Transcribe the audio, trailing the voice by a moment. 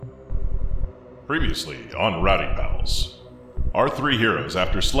Previously on Rowdy Pals. Our three heroes,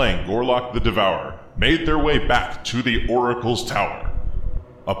 after slaying Gorlock the Devourer, made their way back to the Oracle's tower.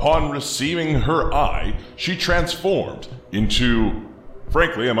 Upon receiving her eye, she transformed into,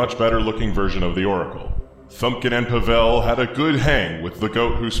 frankly, a much better looking version of the Oracle. Thumpkin and Pavel had a good hang with the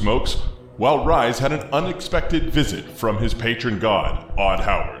goat who smokes, while Rise had an unexpected visit from his patron god, Odd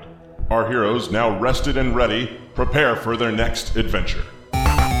Howard. Our heroes, now rested and ready, prepare for their next adventure.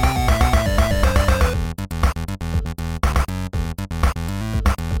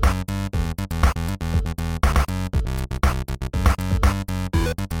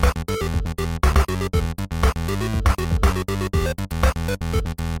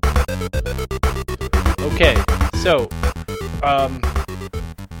 Okay, so,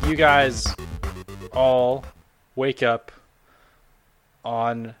 you guys all wake up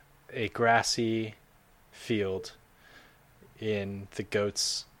on a grassy field in the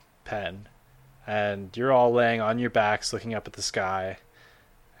goat's pen, and you're all laying on your backs looking up at the sky,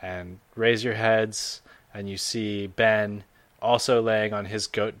 and raise your heads, and you see Ben also laying on his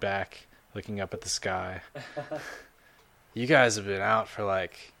goat back looking up at the sky. You guys have been out for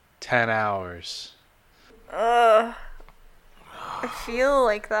like 10 hours. I feel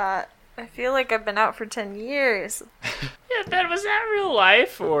like that. I feel like I've been out for 10 years. Yeah, Ben, was that real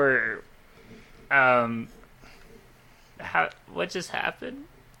life or what just happened?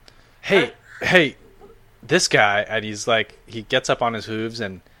 Hey, this guy, and he's like, he gets up on his hooves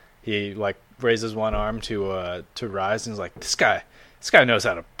and he like raises one arm to rise, and he's like, this guy knows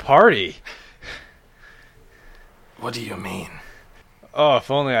how to party. What do you mean? Oh,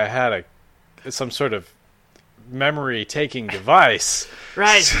 if only I had some sort of memory-taking device.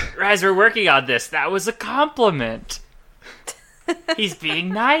 Rise, we're working on this. That was a compliment. He's being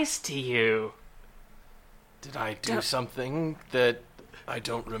nice to you. Did I do something that I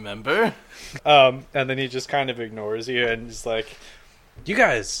don't remember? And then he just kind of ignores you and is like, you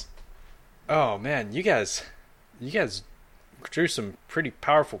guys, oh man, you guys drew some pretty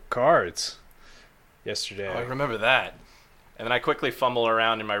powerful cards yesterday. Oh, I remember that. And then I quickly fumble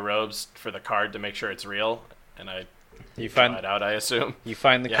around in my robes for the card to make sure it's real, and I draw it out, I assume. You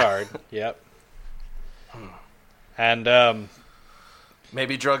find the card, yep. And,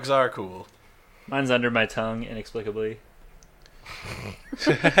 maybe drugs are cool. Mine's under my tongue, inexplicably.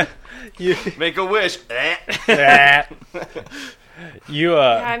 Make a wish. I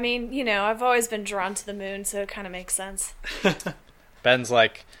mean, I've always been drawn to the moon, so it kind of makes sense. Ben's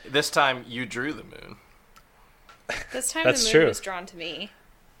like... This time, you drew the moon. This time That's the moon true. was drawn to me.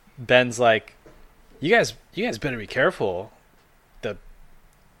 Ben's like, you guys better be careful.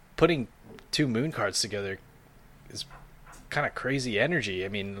 Putting two moon cards together is kind of crazy energy. I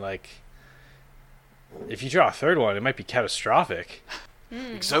mean, like, if you draw a third one, it might be catastrophic.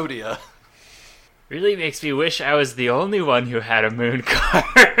 Exodia. Really makes me wish I was the only one who had a moon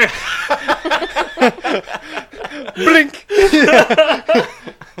card. Blink.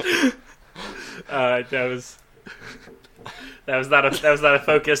 That was not a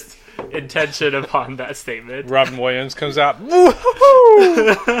focused intention upon that statement. Robin Williams comes out. Oh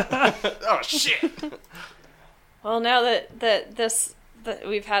shit! Well, now that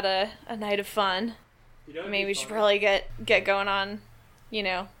we've had a night of fun, maybe we should probably get going on,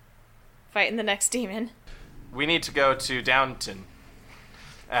 fighting the next demon. We need to go to Downton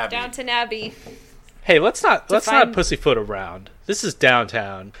Abbey. Downton Abbey. Hey, let's not pussyfoot around. This is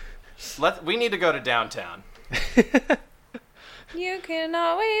downtown. We need to go to downtown. You can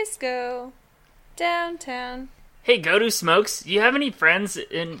always go downtown. Hey, Go-To Smokes, do you have any friends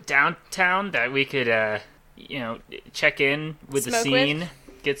in downtown that we could, check in with the scene,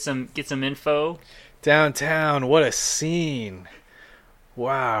 get some info? Downtown, what a scene!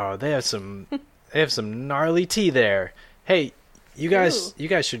 Wow, they have some gnarly tea there. Hey, you guys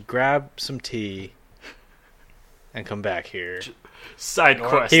should grab some tea and come back here. Side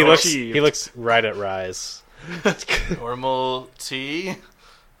quest. He looks right at Rise. Normal tea.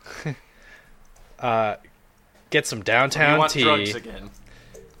 Get some downtown you want tea. Drugs again.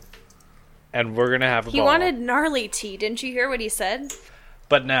 And we're gonna have a ball. He wanted gnarly tea. Didn't you hear what he said?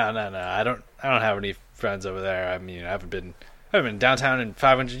 But no. I don't have any friends over there. I mean, I haven't been downtown in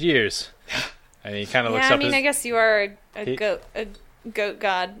 500 years. And he kind of looks up. I guess you are a goat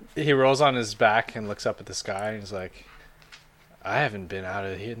god. He rolls on his back and looks up at the sky, and he's like, I haven't been out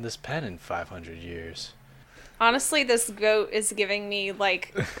of here in this pen in 500 years. Honestly, this goat is giving me,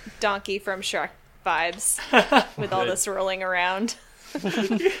 like, Donkey from Shrek vibes with all this rolling around.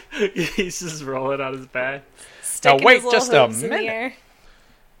 He's just rolling on his back. Now wait his just a hooves in the minute. air.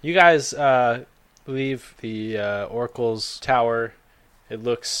 You guys leave the Oracle's tower. It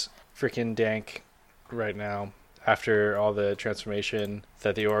looks freaking dank right now after all the transformation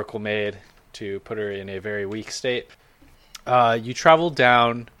that the Oracle made to put her in a very weak state. You travel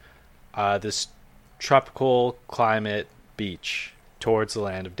down this tropical climate beach towards the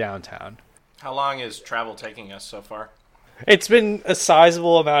land of downtown. How long is travel taking us so far? It's been a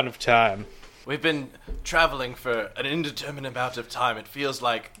sizable amount of time. We've been traveling for an indeterminate amount of time. It feels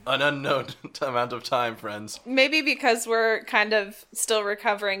like an unknown amount of time, friends. Maybe because we're kind of still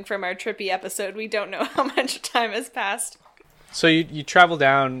recovering from our trippy episode, we don't know how much time has passed. So you travel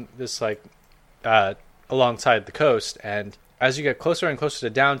down this, like, alongside the coast, and as you get closer and closer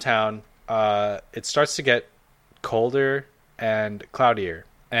to downtown, it starts to get colder and cloudier.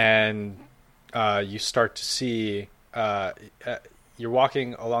 And you start to see... you're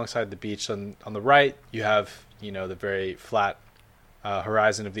walking alongside the beach. On the right, you have, the very flat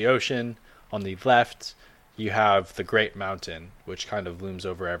horizon of the ocean. On the left, you have the Great Mountain, which kind of looms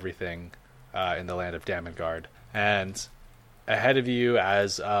over everything in the land of Damengaurd. And ahead of you,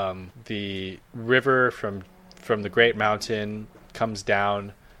 as the river from the Great Mountain comes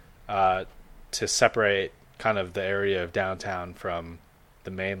down to separate kind of the area of downtown from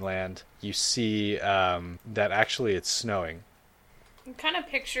the mainland, you see that actually it's snowing. I'm kind of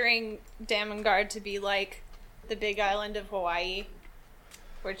picturing Damengaurd to be like the big island of Hawaii,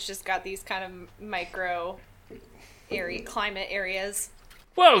 where it's just got these kind of micro climate areas.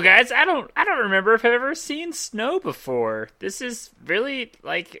 Whoa, guys! I don't remember if I've ever seen snow before. This is really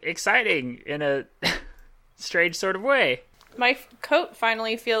exciting in a strange sort of way. My coat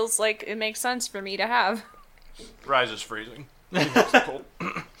finally feels like it makes sense for me to have. Rise is freezing. You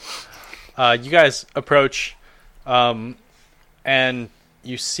guys approach, and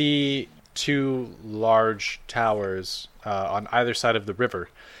you see two large towers on either side of the river,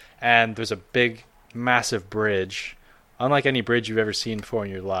 and there's a big, massive bridge, unlike any bridge you've ever seen before in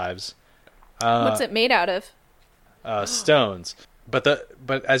your lives. What's it made out of? Stones. But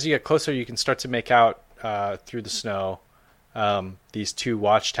as you get closer, you can start to make out through the snow. These two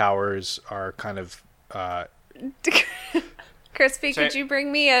watchtowers are kind of. Crispy, could you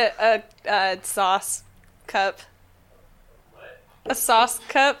bring me a sauce cup? What? A sauce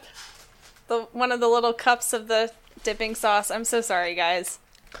cup? One of the little cups of the dipping sauce. I'm so sorry, guys.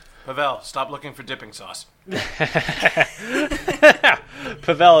 Pavel, stop looking for dipping sauce.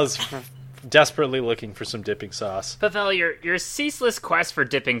 Pavel is desperately looking for some dipping sauce. Pavel, your ceaseless quest for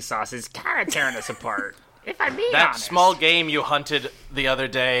dipping sauce is kind of tearing us apart. If I'm being that honest. small game you hunted the other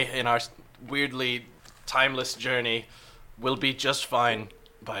day in our weirdly timeless journey will be just fine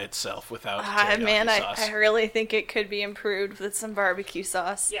by itself without teriyaki sauce. I really think it could be improved with some barbecue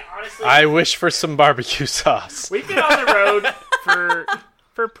sauce. Yeah, honestly. I wish for some barbecue sauce. We've been on the road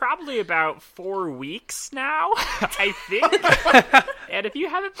for probably about 4 weeks now, I think. And if you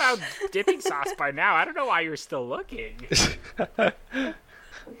haven't found dipping sauce by now, I don't know why you're still looking.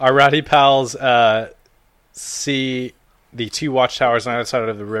 Our rowdy pals see the two watchtowers on the other side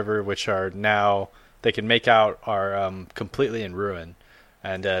of the river, which are now, they can make out, are completely in ruin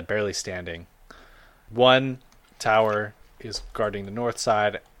and barely standing. One tower is guarding the north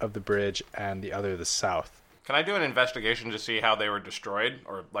side of the bridge and the other the south. Can I do an investigation to see how they were destroyed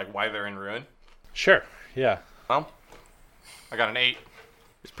or like why they're in ruin? Sure, yeah. Well, I got an 8.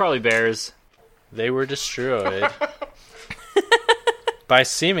 It's probably bears. They were destroyed by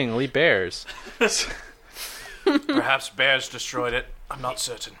seemingly bears. Perhaps bears destroyed it. I'm not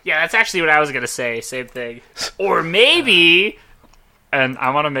certain. Yeah, that's actually what I was going to say. Same thing. Or maybe... And I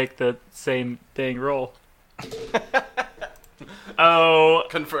want to make the same thing roll. Oh.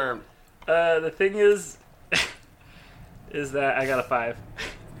 Confirmed. The thing is that I got a 5.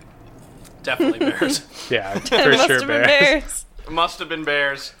 Definitely bears. Yeah, for sure bears. Must have been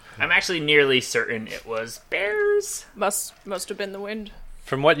bears. I'm actually nearly certain it was bears. Must have been the wind.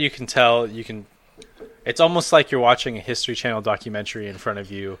 From what you can tell, it's almost like you're watching a History Channel documentary in front of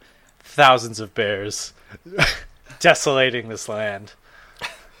you. Thousands of bears desolating this land.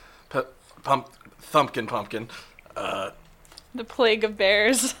 Thumpkin. The plague of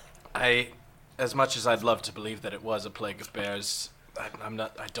bears. As much as I'd love to believe that it was a plague of bears, I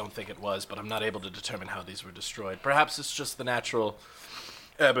don't think it was, but I'm not able to determine how these were destroyed. Perhaps it's just the natural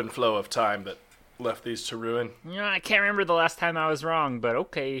ebb and flow of time that left these to ruin. You know, I can't remember the last time I was wrong, but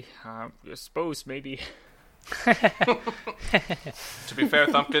okay, I suppose maybe. To be fair,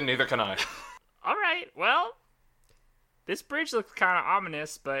 Thumpkin, neither can I. All right, well, this bridge looks kind of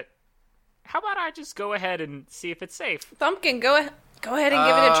ominous, but how about I just go ahead and see if it's safe? Thumpkin, go ahead and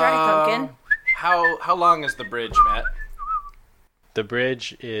give it a try, Thumpkin. How long is the bridge, Matt? The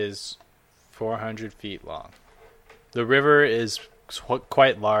bridge is 400 feet long. The river is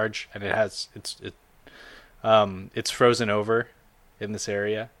quite large, and it's frozen over in this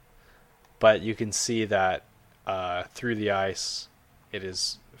area, but you can see that through the ice it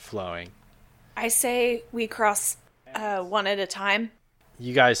is flowing. I say we cross one at a time.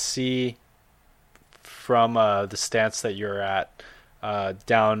 You guys see from the stance that you're at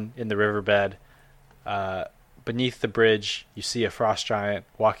down in the riverbed, beneath the bridge, you see a frost giant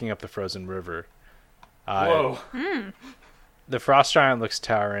walking up the frozen river. Whoa. The frost giant looks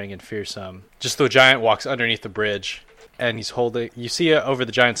towering and fearsome. Just the giant walks underneath the bridge, and he's holding. You see over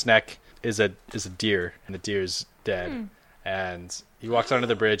the giant's neck is a deer, and the deer is dead. And he walks onto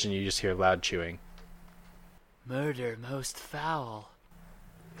the bridge, and you just hear loud chewing. Murder most foul.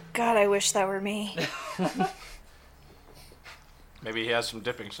 God, I wish that were me. Maybe he has some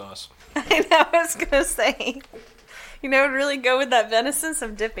dipping sauce. I know, I was gonna say. You know, it'd really go with that venison,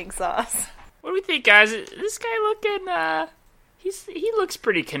 some dipping sauce. What do we think, guys? This guy looking, he looks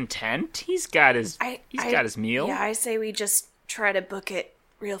pretty content. He's got his meal. Yeah, I say we just try to book it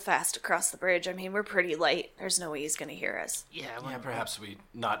real fast across the bridge. I mean, we're pretty light. There's no way he's gonna hear us. Yeah, Perhaps we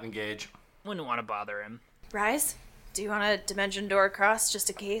not engage. Wouldn't want to bother him. Rise, do you want a dimension door across, just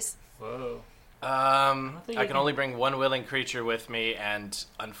in case? Whoa. I can only bring one willing creature with me, and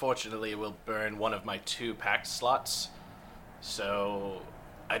unfortunately, it will burn one of my 2 pact slots. So,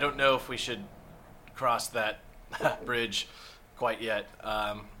 I don't know if we should cross that bridge quite yet.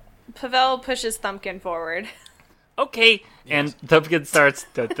 Pavel pushes Thumpkin forward. Okay, and Thumpkin starts.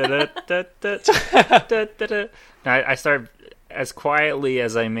 Now I start as quietly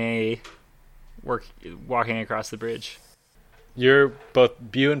as I may, walking across the bridge. You're both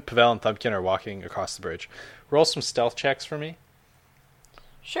you and Pavel and Thumpkin are walking across the bridge. Roll some stealth checks for me.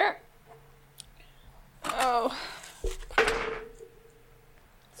 Sure. Oh.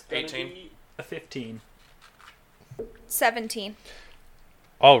 18. A 15. 17.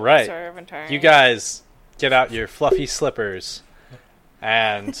 All right. Sorry, I've been tired. You guys get out your fluffy slippers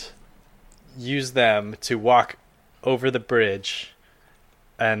and use them to walk over the bridge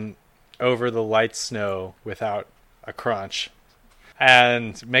and over the light snow without a crunch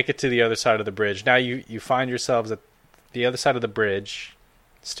and make it to the other side of the bridge. Now you find yourselves at the other side of the bridge,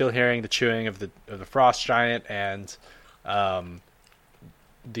 still hearing the chewing of the frost giant, and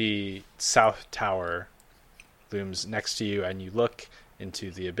the south tower looms next to you, and you look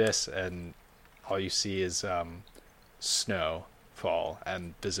into the abyss, and all you see is snow fall,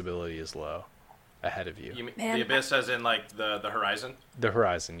 and visibility is low ahead of you. You mean Man, the abyss as in, like, the horizon? The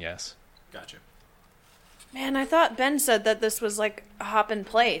horizon, yes. Gotcha. Man, I thought Ben said that this was like a hopping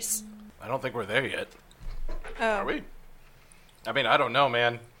place. I don't think we're there yet. Oh. Are we? I mean, I don't know,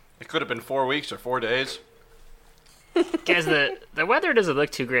 man. It could have been 4 weeks or 4 days. Guys, the weather doesn't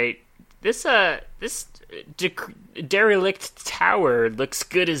look too great. This derelict tower looks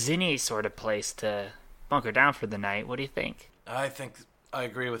good as any sort of place to bunker down for the night. What do you think? I think I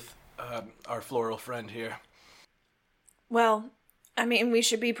agree with our floral friend here. Well, I mean, we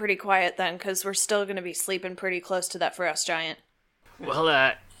should be pretty quiet then, because we're still going to be sleeping pretty close to that frost giant.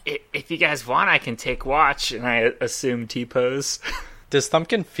 Well, if you guys want, I can take watch, and I assume T-pose. Does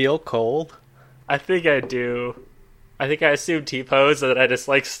Thumpkin feel cold? I think I do. I think I assume T-pose, and then I just,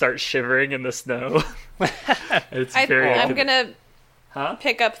 start shivering in the snow. I'm going to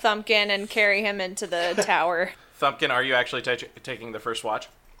pick up Thumpkin and carry him into the tower. Thumpkin, are you actually taking the first watch?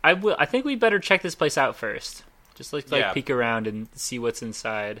 I will. I think we better check this place out first. Just Yeah. peek around and see what's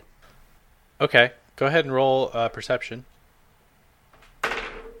inside. Okay, go ahead and roll perception.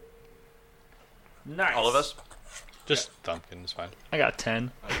 Nice. All of us? Just Thumpkin is fine. I got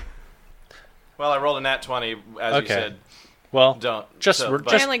 10. Well, I rolled a nat 20, as you said. Well, Don't. just so,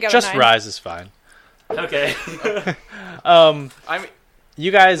 but- I only got a just 9. Rise is fine. Okay. I mean,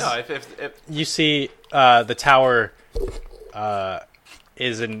 You guys, no, if you see the tower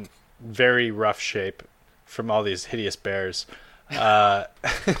is in very rough shape from all these hideous bears. just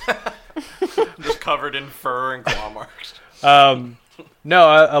covered in fur and claw marks.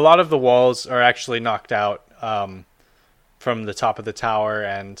 No, a lot of the walls are actually knocked out from the top of the tower,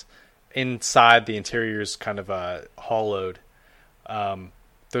 and inside the interior is kind of hollowed.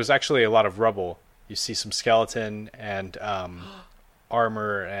 There's actually a lot of rubble. You see some skeleton and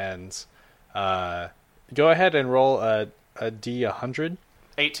armor, and go ahead and roll a D100.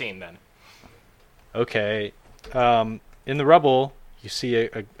 18, then. Okay. In the rubble, you see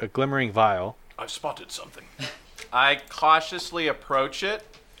a glimmering vial. I've spotted something. I cautiously approach it.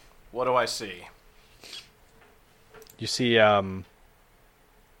 What do I see? You see a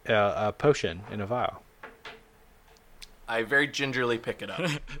potion in a vial. I very gingerly pick it up.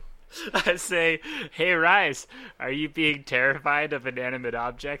 I say, hey, Rise, are you being terrified of inanimate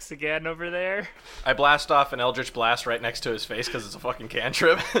objects again over there? I blast off an Eldritch Blast right next to his face because it's a fucking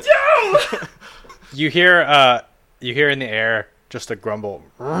cantrip. You hear in the air just a grumble.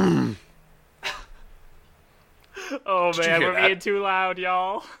 Oh, Did you man, hear we're that? being too loud,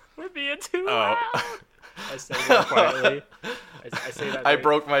 y'all. We're being too loud. I say that quietly. I say that I very-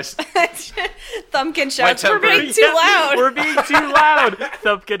 broke my... Thumpkin shouts, "We're temper. being too loud." We're being too loud.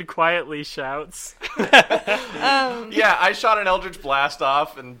 Thumpkin quietly shouts. Yeah, I shot an Eldritch Blast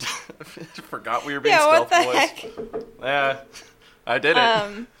off and forgot we were being Yeah, what stealth the boys. heck? Yeah, I did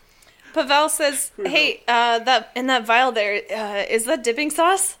it. Pavel says, "Hey, that in that vial there, is that dipping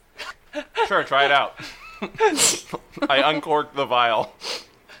sauce?" Sure, try it out. I uncorked the vial.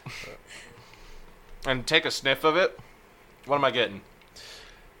 And take a sniff of it. What am I getting?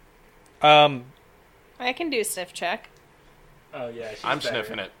 Um, I can do a sniff check. Oh, yeah, she's I'm better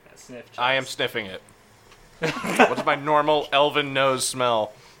sniffing it. at sniff I am checks. sniffing it. What's my normal elven nose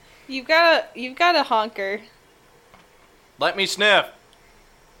smell? You've got a honker. Let me sniff.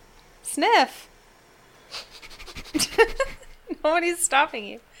 Sniff. Nobody's stopping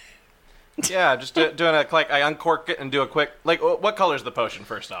you. Yeah, just doing a like. I uncork it and do a quick. Like, what color is the potion?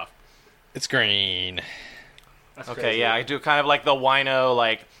 First off. it's green. That's Okay, crazy. yeah, I do kind of like the wino,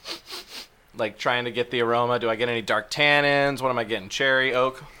 like trying to get the aroma. Do I get any dark tannins? What am I getting? Cherry,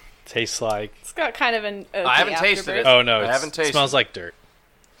 oak? Tastes like. It's got kind of an oaky I haven't tasted afterbirth. it. Oh no! I haven't tasted. Smells like dirt.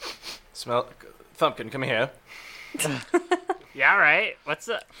 Smell. Thumpkin, come here. Yeah, all right. What's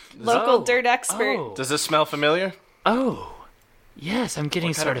up? Local Oh. dirt expert. Oh. Does this smell familiar? Oh. Yes, I'm getting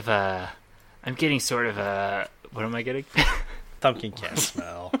What kind sort of- of a... I'm getting sort of a... What am I getting? Thumpkin can't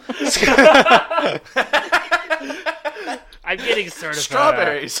smell. I'm getting sort of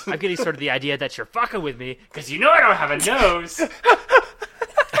Strawberries. I'm getting sort of the idea that you're fucking with me because you know I don't have a nose.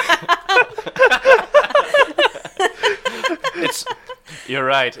 You're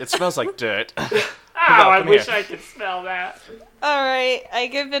right. It smells like dirt. Ow, I come wish here. I could smell that. All right, I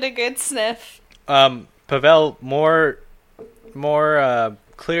give it a good sniff. Pavel, more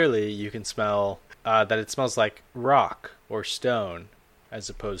clearly, you can smell that it smells like rock or stone, as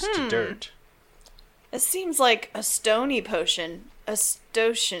opposed to dirt. It seems like a stony potion. A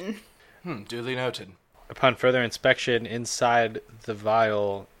stotion. Duly noted. Upon further inspection, inside the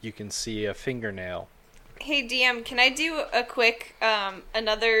vial, you can see a fingernail. Hey DM, can I do a quick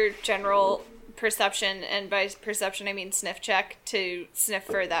another general perception, and by perception I mean sniff check, to sniff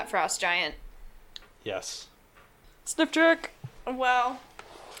for that frost giant? Yes, Sniff check. Well,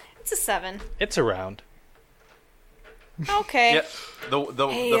 it's a 7. it's around. Okay. Yep. The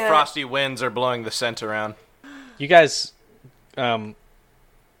Hey, the frosty winds are blowing the scent around. You guys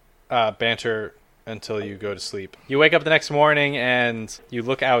banter until you go to sleep. You wake up the next morning and you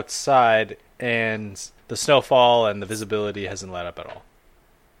look outside, and the snowfall and the visibility hasn't let up at all.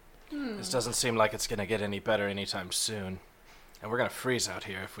 This doesn't seem like it's gonna get any better anytime soon, and we're gonna freeze out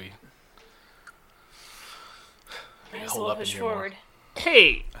here if we. Might as Hold well up push in here more. forward.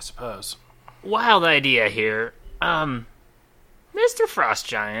 Hey, I suppose. wild idea here. Mr. Frost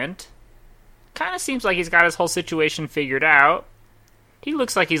Giant kind of seems like he's got his whole situation figured out. He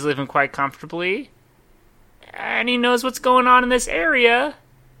looks like he's living quite comfortably. And he knows what's going on in this area.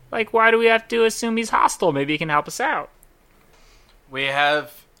 Like, why do we have to assume he's hostile? Maybe he can help us out. We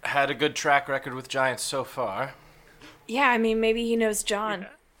have had a good track record with giants so far. Yeah, I mean, maybe he knows John.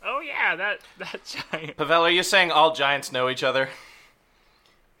 Oh, yeah, that giant. Pavel, are you saying all giants know each other?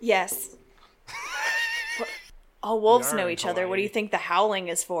 Yes. All wolves We are know in each other. What do you Hawaii. think the howling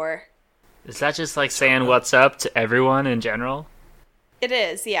is for? Is that just like saying what's up to everyone in general? It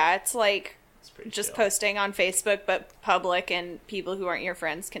is, yeah. It's like It's pretty just chill. posting on Facebook, but public, and people who aren't your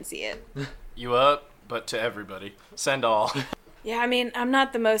friends can see it. You up, but to everybody. Send all. Yeah, I mean, I'm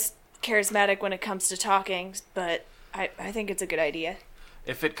not the most charismatic when it comes to talking, but I think it's a good idea.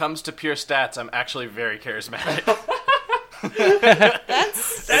 If it comes to pure stats, I'm actually very charismatic. That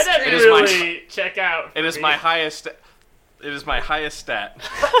doesn't It is my- really check out. It is my highest. It is my highest stat.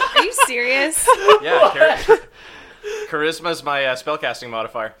 Are you serious? Yeah, charisma is my spellcasting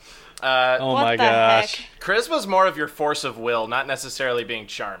modifier. Oh What my the gosh. heck? Charisma is more of your force of will, not necessarily being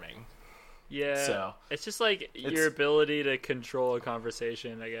charming. Yeah. So. It's just like your ability to control a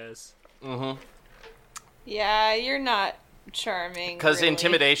conversation, I guess. Yeah, you're not charming. Because really.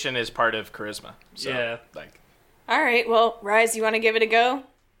 intimidation is part of charisma. So, Yeah. Like, All right, well, Rise, you want to give it a go?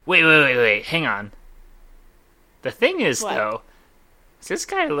 Wait. Hang on. The thing is, What? though, this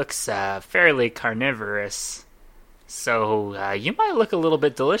guy looks fairly carnivorous. So you might look a little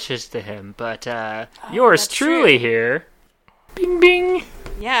bit delicious to him, but yours that's truly true. here. Bing bing.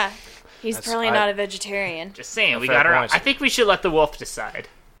 Yeah, he's That's- probably not a vegetarian. Just saying, we fair got her. point. I think we should let the wolf decide.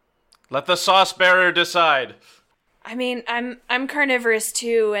 Let the sauce bearer decide. I mean, I'm carnivorous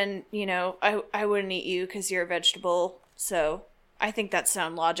too, and I wouldn't eat you because you're a vegetable. So I think that's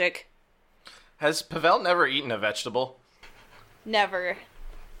sound logic. Has Pavel never eaten a vegetable? Never.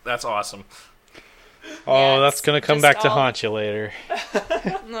 That's awesome. Oh, Yeah, that's it's gonna come just back to all- haunt you later.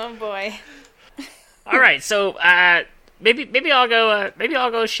 Oh boy. All right, so maybe I'll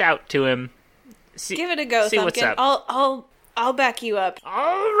go shout to him. See, Give it a go, see what's Thumpkin. up. I'll back you up.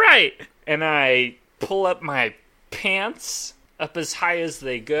 All right, and I pull up my pants up as high as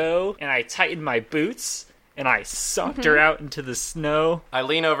they go, and I tighten my boots, and I saunter out into the snow. I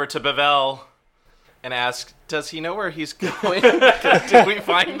lean over to Pavel and ask, does he know where he's going? Did we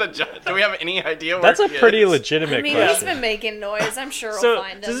find the do we have any idea where That's a he pretty is? legitimate I mean, question. he's been making noise. I'm sure we'll So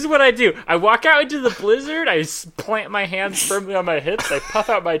find this is him. what I do. I walk out into the blizzard. I plant my hands firmly on my hips. I puff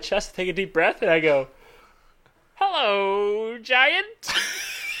out my chest, take a deep breath, and I go, "Hello, giant."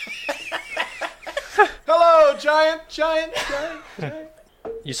 Hello, giant.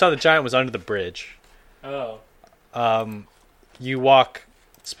 You saw the giant was under the bridge. Oh. You walk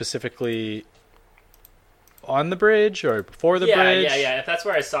specifically on the bridge or before the bridge? Yeah. If that's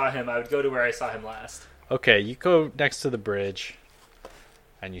where I saw him, I would go to where I saw him last. Okay, you go next to the bridge,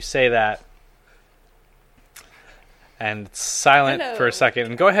 and you say that, and it's silent Hello. for a second.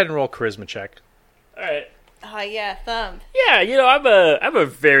 And go ahead and roll charisma check. All right. Yeah, Thumb. Yeah, I'm a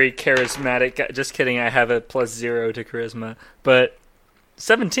very charismatic guy. Just kidding. I have a +0 to charisma, but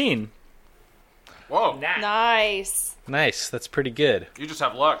 17. Whoa, Nice. Nice, that's pretty good. you just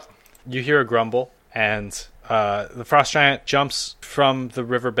have luck. You hear a grumble, and the frost giant jumps from the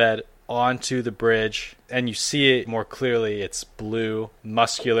riverbed onto the bridge, and you see it more clearly. It's blue,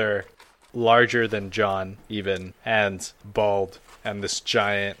 muscular, larger than John even, and bald. And this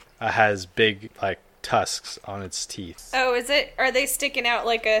giant has big tusks on its teeth. Oh, is it? Are they sticking out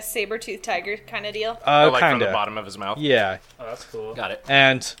like a saber-toothed tiger kind of deal? Like from Kinda. the bottom of his mouth. Yeah, Oh, that's cool. Got it.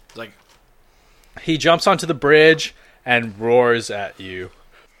 and Like, he jumps onto the bridge and roars at you.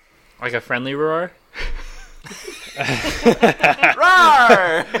 Like a friendly roar.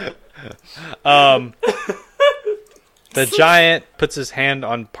 roar! The giant puts his hand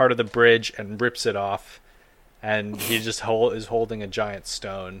on part of the bridge and rips it off, and he just is holding a giant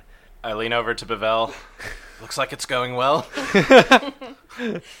stone. I lean over to Pavel. Looks like it's going well.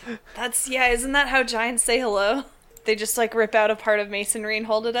 Isn't that how giants say hello? They just rip out a part of masonry and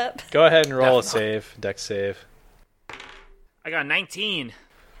hold it up. Go ahead and roll Definitely. a dex save. I got 19.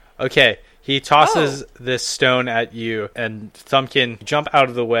 Okay, he tosses this stone at you, and Thumpkin, you jump out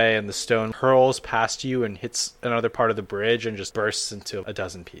of the way, and the stone hurls past you and hits another part of the bridge and just bursts into a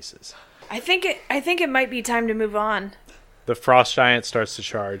dozen pieces. I think it might be time to move on. The frost giant starts to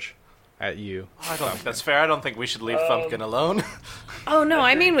charge at you. I don't think that's fair. I don't think we should leave Thumpkin alone. Oh no,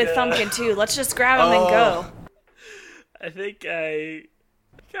 I mean with Thumpkin too. Let's just grab him and go. I think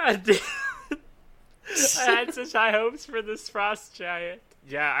God damn. I had such high hopes for this frost giant.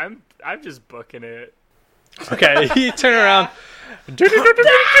 Yeah, I'm just booking it. Okay, you turn around.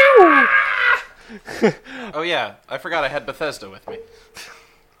 Oh yeah, I forgot I had Bethesda with me.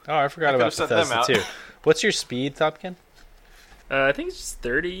 Oh, I forgot I about could've sent them Bethesda out. too. What's your speed, Thumpkin? I think it's just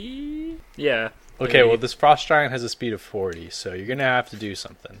 30. Yeah. Okay, well, this frost giant has a speed of 40, so you're gonna have to do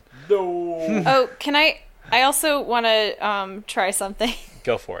something. No. Oh, can I also want to try something.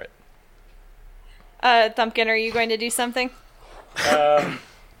 Go for it. Thumpkin, are you going to do something?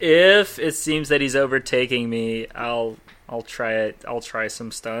 If it seems that he's overtaking me, I'll try it. I'll try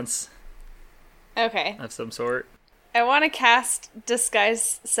some stunts Okay. of some sort. I want to cast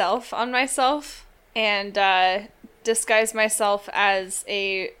Disguise Self on myself and disguise myself as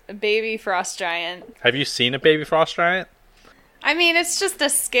a baby frost giant. Have you seen a baby frost giant? I mean, it's just a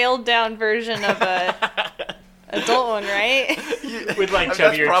scaled down version of a adult one, right? With like That's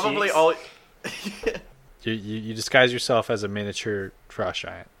chubbier probably cheeks. all. You disguise yourself as a miniature frost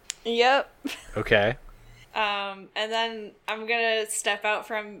giant. Yep. Okay. And then I'm gonna step out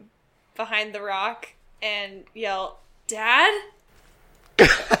from behind the rock and yell, "Dad!"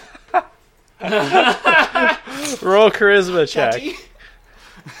 Roll charisma check. Daddy?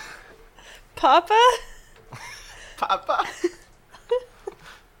 Papa? Papa?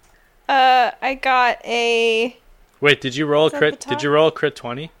 I got a... Wait, did you roll a that crit? the Did top? you roll a crit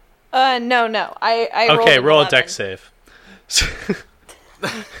 20? No. I rolled Okay, an roll a 11. dex save.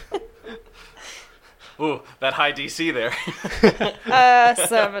 Ooh, that high DC there.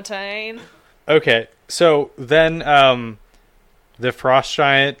 17. Okay, so then the frost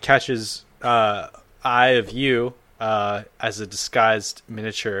giant catches eye of you, as a disguised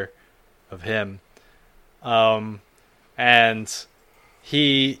miniature of him. And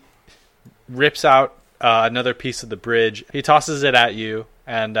he rips out another piece of the bridge. He tosses it at you,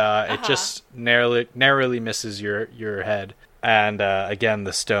 and it just narrowly misses your head. And again,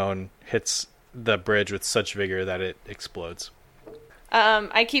 the stone hits the bridge with such vigor that it explodes.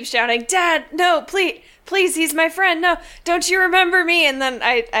 I keep shouting, "Dad, no, please, he's my friend. No, don't you remember me?" And then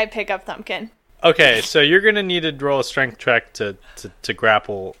I pick up Thumbkin. Okay, so you're gonna need to roll a strength check to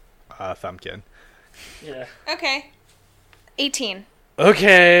grapple Thumbkin. Yeah. Okay. 18.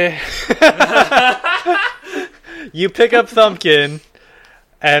 Okay. You pick up Thumbkin,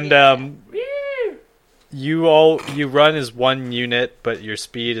 and you run as one unit, but your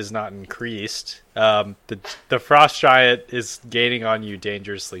speed is not increased. The frost giant is gaining on you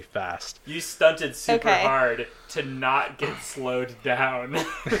dangerously fast. You stunted super Okay. hard to not get slowed down.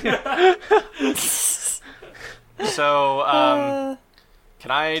 So, can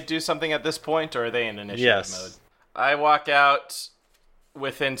I do something at this point, or are they in initiative Yes. mode? I walk out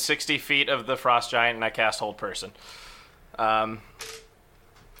within 60 feet of the frost giant, and I cast Hold Person.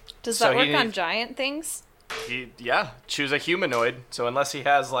 Does So that work he- on giant things? Choose a humanoid. So unless he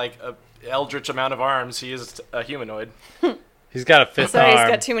has like a eldritch amount of arms, he is a humanoid. He's got a fifth Sorry, arm. he's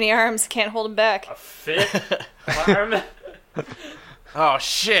got too many arms. Can't hold him back. A fifth arm? Oh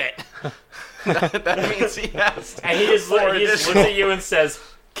shit! that means he has. And he just four looks additional- at you and says,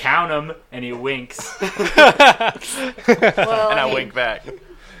 "Count them," and he winks. Well, And I hey, wink back. So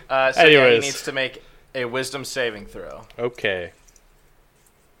yeah, he Anyways. needs to make a wisdom saving throw. Okay.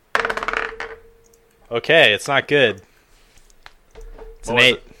 Okay, it's not good. It's an What was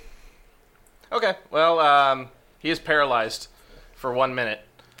 8. it? Okay, well, he is paralyzed for 1 minute.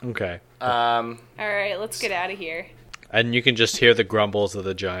 Okay. Um, All right, let's get out of here. And you can just hear the grumbles of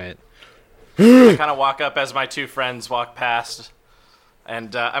the giant. I kind of walk up as my two friends walk past,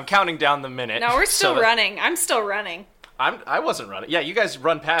 and I'm counting down the minute. No, we're still so that- running. I'm still running. I wasn't running. Yeah, you guys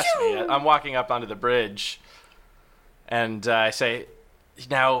run past me. I'm walking up onto the bridge, and I say,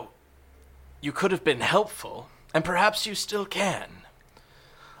 "Now, you could have been helpful, and perhaps you still can.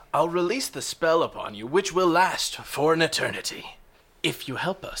 I'll release the spell upon you, which will last for an eternity, if you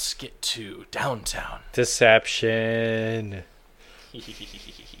help us get to downtown." Deception.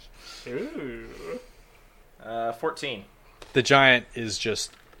 Ooh. 14. The giant is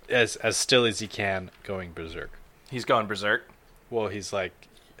just as still as he can, going berserk. He's going berserk. Well, he's like,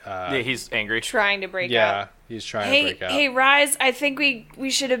 Yeah, he's angry. Trying to break yeah, out. he's trying to Hey, break out. hey, Rise! I think we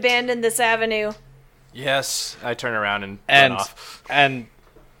should abandon this avenue. Yes, I turn around and and run off. and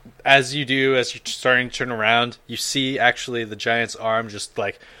as you do, as you're starting to turn around, you see actually the giant's arm just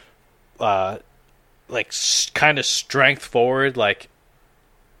like kind of strength forward, like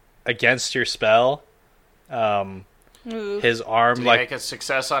against your spell. Ooh. His arm Did he make a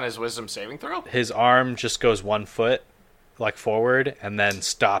success on his wisdom saving throw? his arm just goes 1 foot like forward and then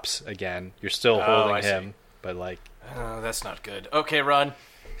stops again. You're still I holding see. him, but like Oh, that's not good. Okay, run.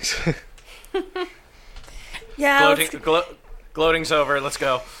 Yeah, Gloating's over. Let's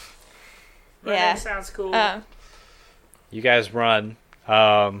go. yeah. Running sounds cool. you guys run,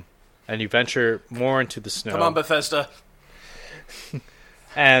 and you venture more into the snow. Come on, Bethesda.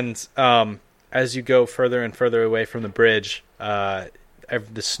 And as you go further and further away from the bridge, the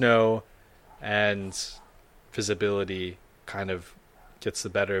snow and visibility kind of gets the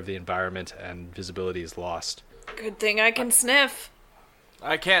better of the environment, and visibility is lost. Good thing I can sniff.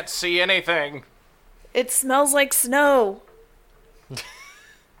 I can't see anything. It smells like snow.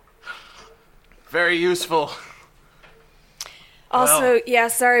 Very useful. Also, Well. yeah,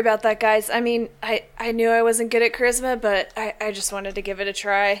 sorry about that, guys. I mean, I knew I wasn't good at charisma, but I just wanted to give it a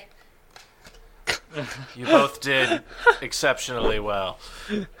try. You both did exceptionally well.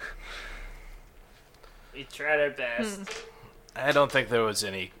 We tried our best. I don't think there was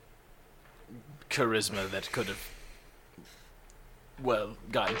any charisma that could have, well,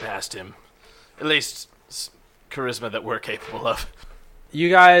 gotten past him. At least charisma that we're capable of. You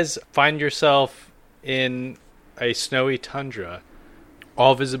guys find yourself in a snowy tundra.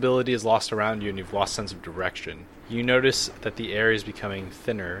 All visibility is lost around you, and you've lost sense of direction. You notice that the air is becoming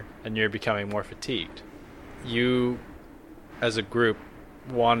thinner, and you're becoming more fatigued. You, as a group,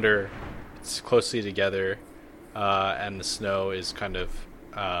 wander closely together, and the snow is kind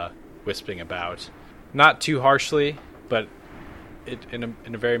of wisping about. Not too harshly, but in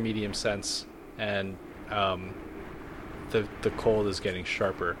a very medium sense, and the cold is getting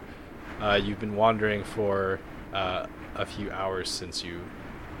sharper. You've been wandering for a few hours since you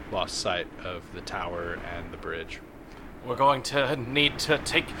lost sight of the tower and the bridge. We're going to need to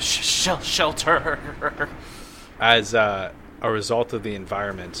take shelter. As a result of the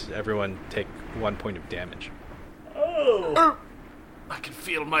environment, everyone take 1 point of damage. Oh! I can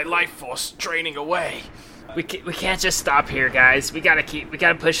feel my life force draining away. We can't just stop here, guys. We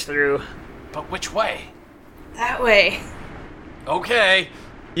gotta push through. But which way? That way. Okay.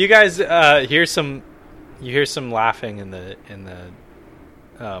 You guys hear some laughing in the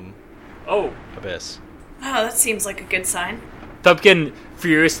Oh! abyss. Oh, that seems like a good sign. Thumpkin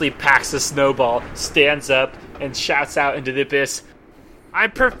furiously packs a snowball, stands up, and shouts out into the abyss,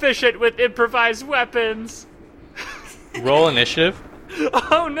 "I'm proficient with improvised weapons!" Roll initiative.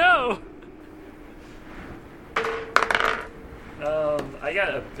 Oh no! I got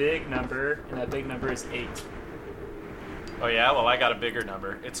a big number, and that big number is 8. Oh yeah, well I got a bigger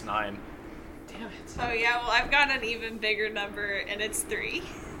number. It's 9. Damn it. Oh yeah, well I've got an even bigger number, and it's 3.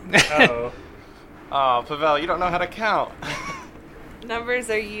 Oh. Oh, Pavel, you don't know how to count. Numbers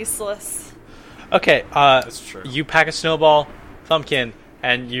are useless. Okay, That's true. you pack a snowball, Thumpkin,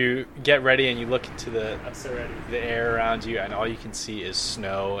 and you get ready and you look into I'm so ready. the air around you, and all you can see is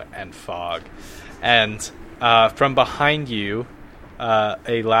snow and fog. And from behind you,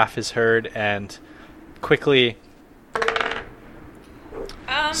 a laugh is heard, and quickly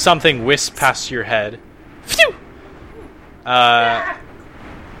something whisks past your head. Phew!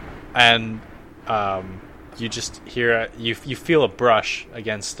 And you just hear you feel a brush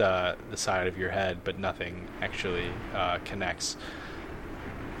against the side of your head, but nothing actually connects.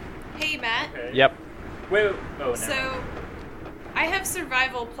 Hey Matt. Okay. Yep. Wait. Oh, no. So, I have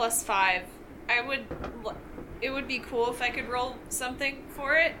survival +5. It would be cool if I could roll something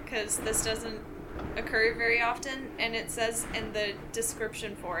for it, because this doesn't occur very often, and it says in the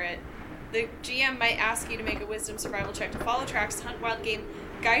description for it, the GM might ask you to make a wisdom survival check to follow tracks, hunt wild game,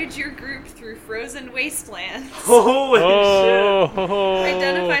 guide your group through frozen wastelands, Holy shit. Oh.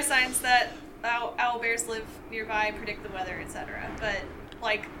 identify signs that owl bears live nearby, predict the weather, etc. But,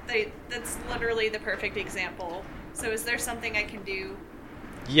 like, that's literally the perfect example. So is there something I can do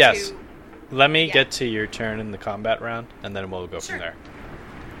Yes. to... Let me Yeah. get to your turn in the combat round, and then we'll go Sure. from there.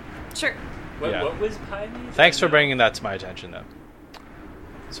 Sure. Yeah. What whizzed by me? Thanks Do for I know- bringing that to my attention, though.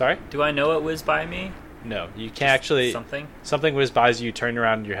 Sorry? Do I know what whizzed by me? No, you can't actually... Something? Something whizzes by you, turn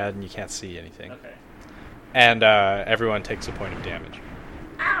around in your head, and you can't see anything. Okay. And everyone takes a point of damage.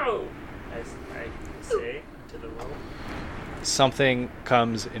 Ow! I say to the roll. Something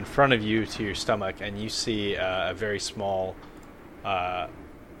comes in front of you to your stomach, and you see a very small,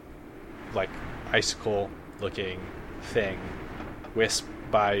 like, icicle-looking thing wisp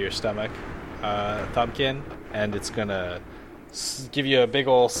by your stomach, Thumpkin, and it's gonna give you a big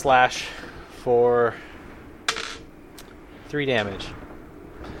ol' slash for 3 damage.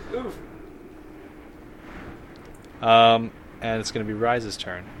 Oof. And it's gonna be Rise's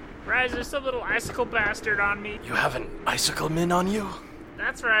turn. Rise, there's some little icicle bastard on me. You have an icicle min on you?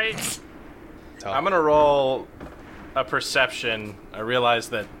 That's right. I'm gonna roll a perception. I realize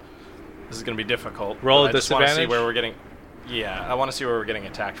that this is gonna be difficult. Roll but a I just wanna see disadvantage? where we're getting. Yeah, I want to see where we're getting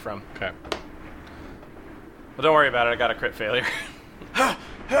attacked from. Okay. But don't worry about it. I got a crit failure.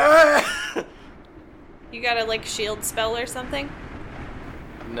 You got a, like, shield spell or something?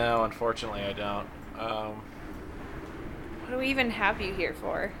 No, unfortunately, I don't. What do we even have you here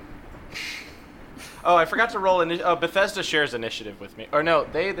for? Oh, I forgot to roll. Bethesda shares initiative with me. Or no,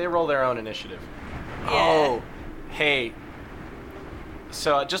 they roll their own initiative. Oh, hey.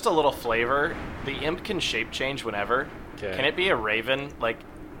 So just a little flavor. The imp can shape change whenever. Okay. Can it be a raven?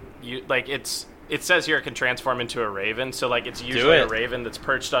 It says here it can transform into a raven. So like it's usually a it. raven that's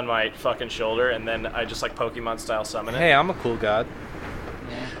perched on my fucking shoulder, and then I just like Pokemon style summon it. Hey, I'm a cool god.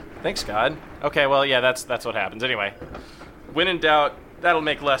 Thanks, God. Okay, well, yeah, that's what happens. Anyway, when in doubt, that'll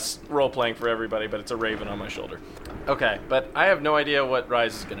make less role playing for everybody, but it's a raven on my shoulder. Okay, but I have no idea what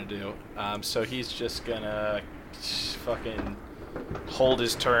Rise is gonna do. So he's just gonna fucking hold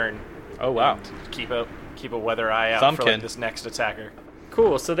his turn. Oh, wow. and keep a weather eye out for Thumpkin. like this next attacker.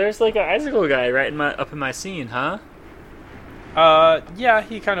 Cool. So there's like an icicle guy right up in my scene, huh? Yeah,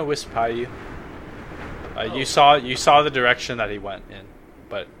 he kind of whisked by you. You saw the direction that he went in,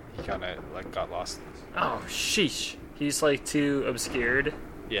 but he kind of like got lost. Oh, sheesh. He's like too obscured,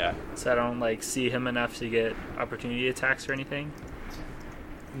 Yeah. so I don't like see him enough to get opportunity attacks or anything.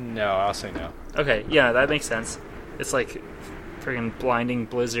 No, I'll say no. Okay, yeah, that makes sense. It's like friggin' blinding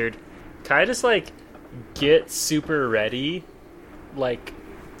blizzard. Can I just like get super ready, like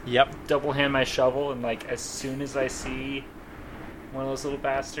Yep. double hand my shovel, and like as soon as I see one of those little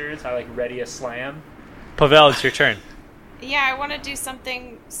bastards, I like ready a slam? Pavel, it's your turn. Yeah, I want to do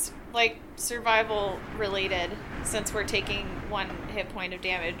something like survival related, since we're taking 1 hit point of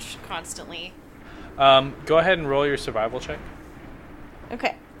damage constantly. Go ahead and roll your survival check.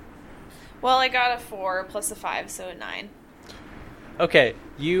 Okay. Well, I got a 4 plus a 5, so a 9. Okay,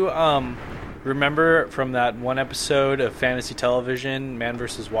 you remember from that one episode of fantasy television, Man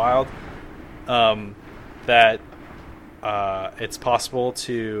vs. Wild, that it's possible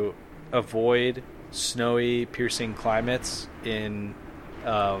to avoid snowy, piercing climates in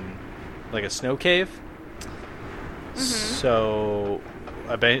like a snow cave. Mm-hmm. So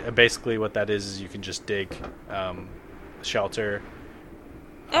basically what that is you can just dig shelter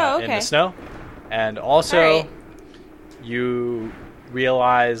in the snow. And also you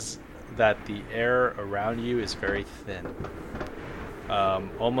realize that the air around you is very thin.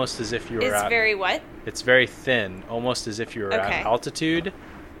 Almost as if you were It's very what? It's very thin, almost as if you were at altitude,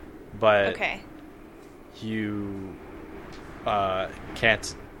 but you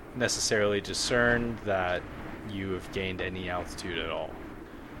can't necessarily discern that you have gained any altitude at all.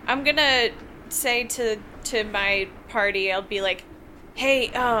 I'm gonna say to my party, I'll be like,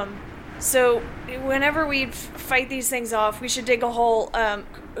 hey, so whenever we fight these things off, we should dig a hole,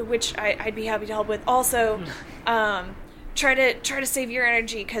 which I'd be happy to help with. Also, try to save your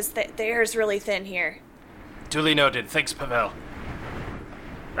energy, because the air is really thin here. Duly noted. Thanks, Pavel.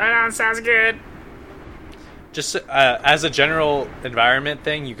 Right on, sounds good. Just as a general environment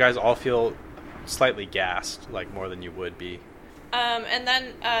thing, you guys all feel slightly gassed, like more than you would be. And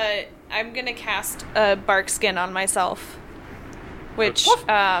then I'm gonna cast a bark skin on myself, which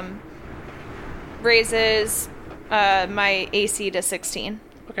raises my AC to 16.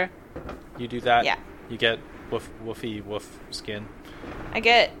 Okay, you do that. Yeah. You get woofy woof skin. I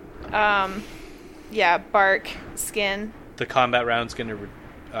get bark skin. The combat round's gonna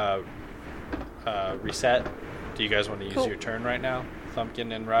reset. Do you guys want to use your turn right now,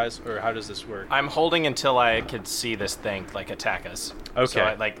 Thumpkin and Rise, or how does this work? I'm holding until I could see this thing attack us.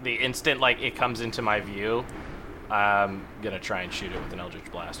 Okay. So the instant it comes into my view, I'm gonna try and shoot it with an Eldritch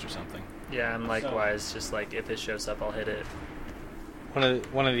Blast or something. Yeah, and likewise, just if it shows up, I'll hit it.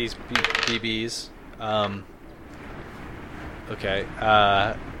 One of these BBs.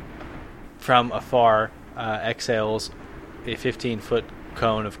 From afar, exhales a 15-foot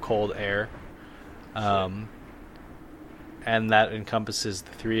cone of cold air. And that encompasses the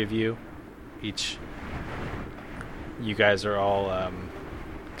three of you. You guys are all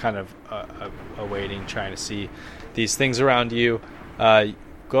kind of awaiting, trying to see these things around you.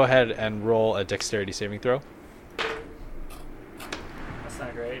 Go ahead and roll a dexterity saving throw. That's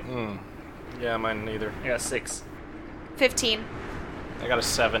not great. Yeah, mine neither. I got 6. 15. I got a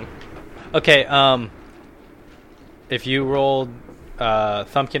 7. Okay, if you rolled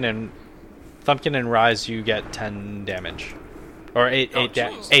Thumpkin and Rise, you get 10 damage. Or 8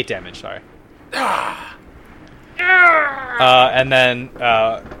 damage, sorry. And then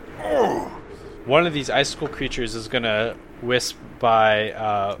one of these icicle creatures is going to wisp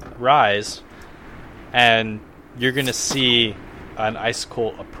by Rise, and you're going to see an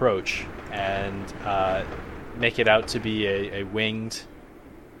icicle approach and make it out to be a winged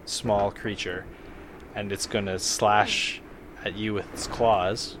small creature. And it's going to slash at you with its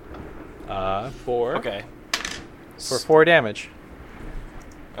claws for 4 damage.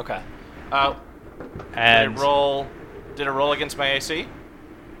 Okay. And did it roll against my AC?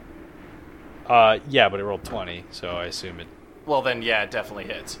 Yeah, but it rolled 20, so I assume it. Well, then, yeah, it definitely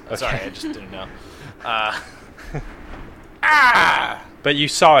hits. Okay. Sorry, I just didn't know. But you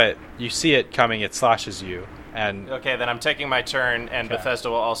saw it. You see it coming. It slashes you. And okay, then I'm taking my turn, and Okay. Bethesda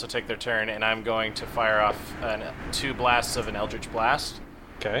will also take their turn, and I'm going to fire off 2 blasts of an Eldritch Blast.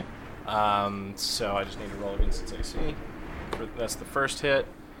 okay. So I just need to roll against its AC. That's the first hit.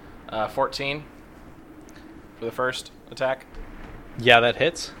 14 for the first attack. Yeah, that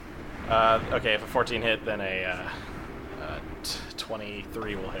hits. Okay, if a 14 hit, then a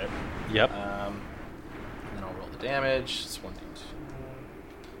 23 will hit. Yep. And then I'll roll the damage. It's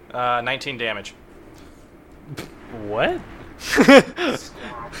 1d2. 19 damage. What?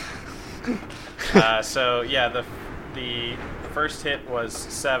 So yeah, the first hit was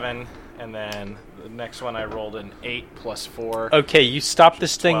 7, and then the next one I rolled an 8 plus 4. Okay, you stop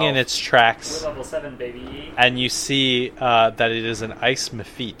this thing 12. in its tracks, We're level 7, baby. and you see that it is an ice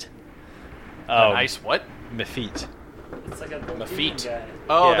mephite. An ice what? Mephite. It's like a Mephite. guy.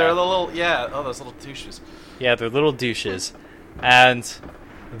 Oh, Yeah. they're the little those little douches. Yeah, they're little douches. And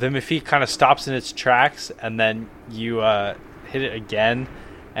the mephite kind of stops in its tracks, and then you hit it again,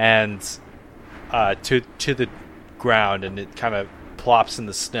 and to the ground, and it kind of plops in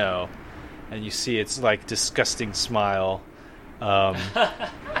the snow, and you see its disgusting smile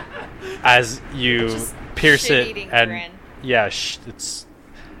as you Just pierce it, shit-eating and grin. yeah, it's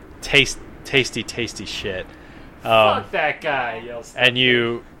tasty, tasty shit. Fuck that guy, yells. And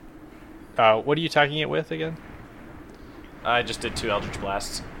you, what are you attacking it with again? I just did 2 Eldritch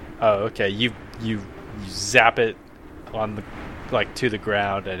Blasts. Oh, okay. You zap it on the to the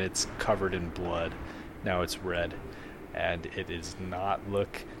ground, and it's covered in blood. Now it's red, and it does not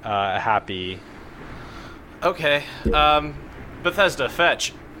look happy. Okay. Bethesda,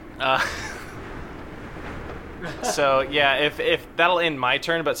 fetch. So yeah, if that'll end my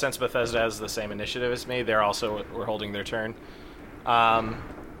turn, but since Bethesda has the same initiative as me, we're holding their turn.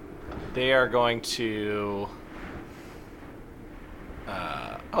 They are going to.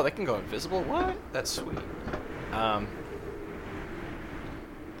 They can go invisible. What? That's sweet.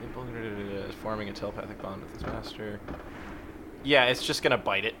 Forming a telepathic bond with its master. Yeah, it's just gonna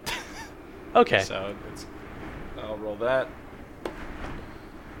bite it. Okay. So I'll roll that.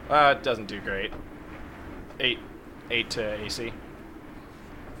 It doesn't do great. 8 to AC.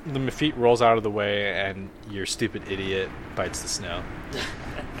 The Mephite rolls out of the way, and your stupid idiot bites the snow.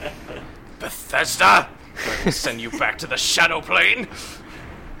 Bethesda! I will send you back to the Shadow Plane!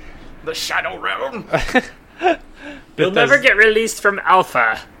 The Shadow Realm! You'll never get released from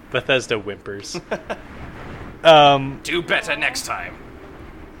Alpha. Bethesda whimpers. Do better next time.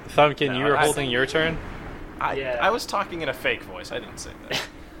 Thumbkin, you were I- holding your turn? I was talking in a fake voice. I didn't say that.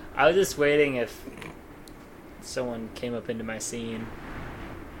 I was just waiting if someone came up into my scene.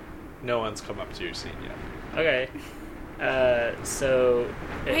 No one's come up to your scene yet. Okay. So...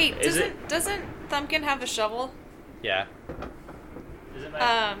 Wait, is doesn't Thumbkin have a shovel? Yeah. Is it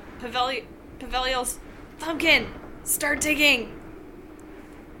my... Pavel yells, Thumbkin, start digging!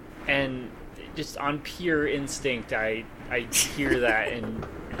 And just on pure instinct, I hear that and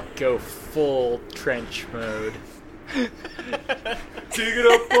go full trench mode. Dig it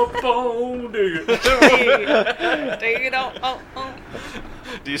up, bone, dig it. Dig it up,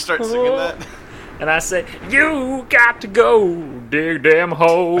 Do you start singing that? And I say, you got to go dig them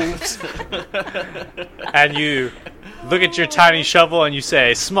holes. And you look at your tiny shovel and you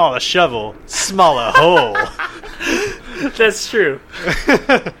say, smaller shovel, smaller hole. That's true.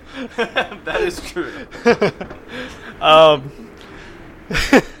 That is true.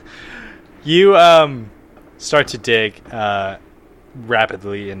 You start to dig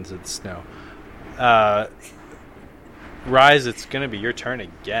rapidly into the snow. Rise, it's going to be your turn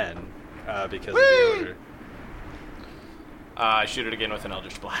again because of the odor. I shoot it again with an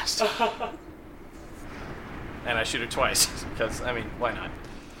Eldritch Blast. And I shoot it twice, because, I mean, why not?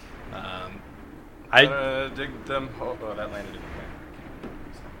 Dig them. Oh, that landed in the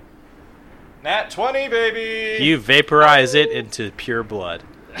Nat 20, baby! You vaporize it into pure blood.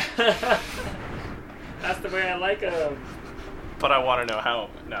 That's the way I like them. But I want to know how.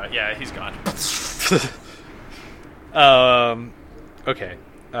 No, yeah, he's gone. Okay.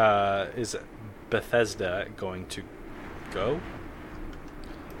 Is Bethesda going to go?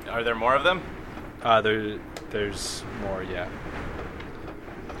 Are there more of them? There's more, yeah.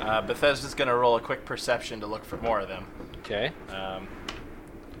 Bethesda's going to roll a quick perception to look for more of them. Okay.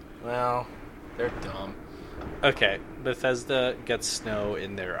 Well, they're dumb. Okay. Bethesda gets snow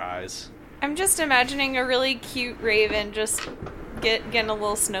in their eyes. I'm just imagining a really cute raven just getting a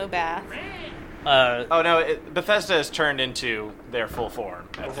little snow bath. Oh no, Bethesda has turned into their full form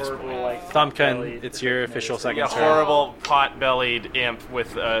at this point. Thumbkin, it's your official second A turn. horrible pot-bellied imp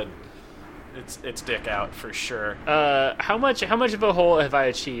with its dick out for sure. How much of a hole have I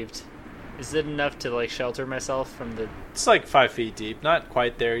achieved? Is it enough to shelter myself from the? It's 5 feet deep. Not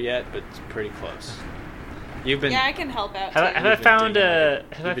quite there yet, but it's pretty close. You've been. Yeah, I can help out. Have I found a?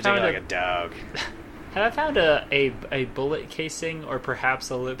 Have I You've been found digging like a dog. Have I found a bullet casing or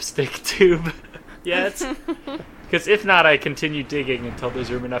perhaps a lipstick tube yet? Because if not, I continue digging until there's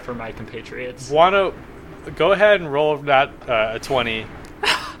room enough for my compatriots. Want to go ahead and roll that a 20.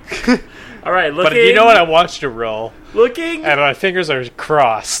 All right, looking. But you know what? I want you to roll, Looking and my fingers are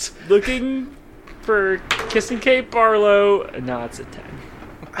crossed. looking for Kissing Kate Barlow. No, it's a 10.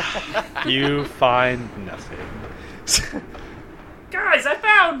 You find nothing. Guys, I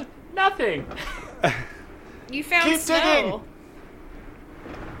found nothing. You found Keep snow. digging.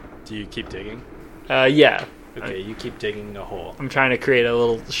 Do you keep digging? Yeah. Okay, you keep digging a hole. I'm trying to create a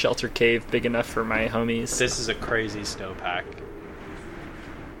little shelter cave big enough for my homies. This is a crazy snowpack.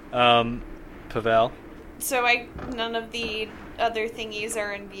 Pavel? So none of the other thingies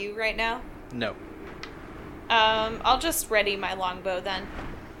are in view right now. No. I'll just ready my longbow then.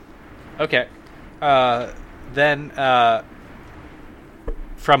 Okay. Then,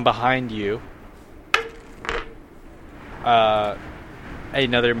 from behind you,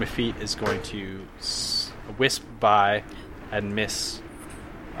 another Mephite is going to wisp by and miss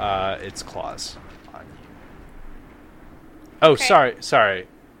its claws on you. Oh, Okay. sorry.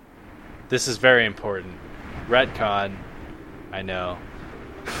 This is very important. Retcon. I know.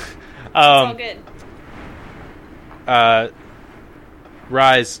 It's all good.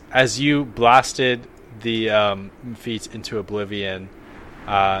 Rise, as you blasted the Mephite into oblivion,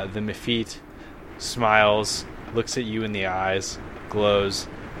 the Mephite smiles, looks at you in the eyes, glows,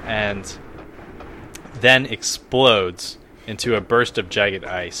 and then explodes into a burst of jagged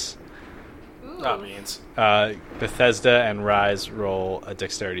ice. That means. Bethesda and Rise roll a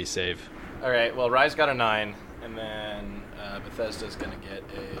dexterity save. All right. Well, Rise got a 9, and then Bethesda's gonna get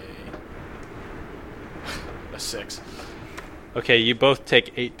a 6. Okay, you both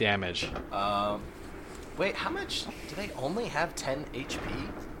take 8 damage. Wait, how much? Do they only have 10 HP?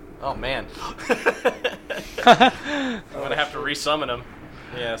 Oh man. I'm gonna have to resummon them.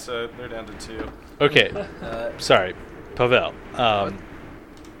 Yeah, so they're down to 2. Okay, sorry, Pavel.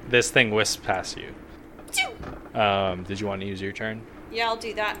 This thing wisps past you. Did you want to use your turn? Yeah, I'll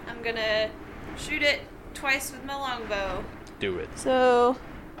do that. I'm gonna shoot it twice with my longbow. Do it. So,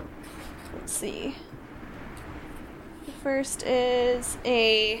 let's see. The first is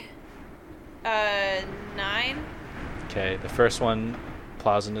a 9. Okay, the first one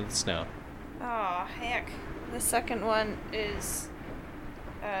plows into the snow. Oh, heck. The second one is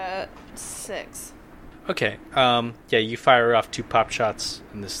 6. Okay, yeah, you fire off 2 pop shots,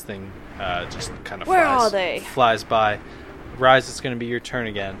 and this thing just kind of Where are they? flies by. Rise, it's going to be your turn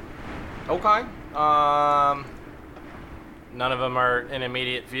again. Okay. None of them are in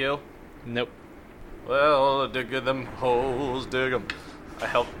immediate view. Nope. Well, dig them holes, dig them. I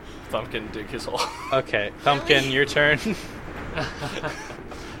help Thumpkin dig his hole. Okay, Thumpkin, your turn.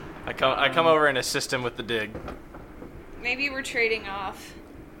 I come over and assist him with the dig. Maybe we're trading off.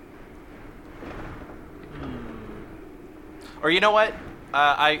 Or you know what?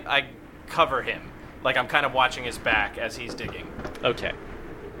 I cover him. Like I'm kind of watching his back as he's digging. Okay.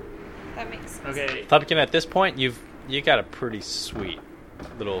 That makes sense. Okay, Thumpkin, at this point, you got a pretty sweet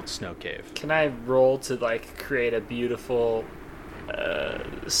little snow cave. can I roll to like create a beautiful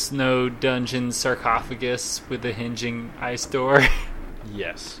snow dungeon sarcophagus with a hinging ice door?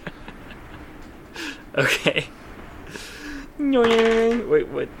 Yes. Okay. Wait,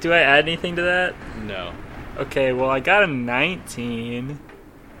 what? Do I add anything to that? No. Okay, well I got a 19.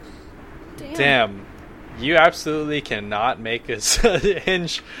 Damn. You absolutely cannot make a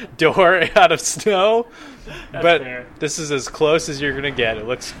hinge door out of snow. But fair. this is as close as you're going to get. It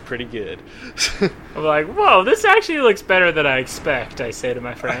looks pretty good. I'm like, whoa, this actually looks better than I expect, I say to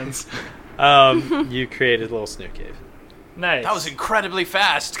my friends. You created a little snow cave. Nice. That was incredibly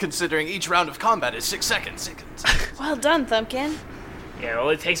fast, considering each round of combat is 6 seconds. Well done, Thumpkin. Yeah, well,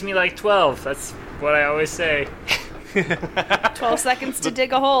 it takes me like 12. That's what I always say. 12 seconds to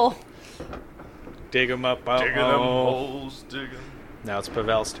dig a hole. Dig them up. Digging them holes, digging. Now it's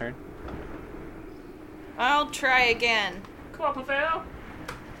Pavel's turn. I'll try again. Come on, Pavel.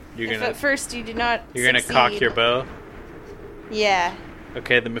 If at first you do not You're gonna succeed. cock your bow. Yeah.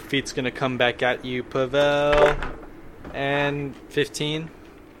 Okay, the Mephite's gonna come back at you, Pavel. And 15.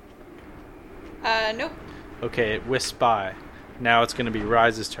 Nope. Okay, it wisps by. Now it's gonna be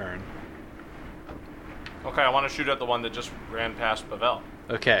Rise's turn. Okay, I want to shoot at the one that just ran past Pavel.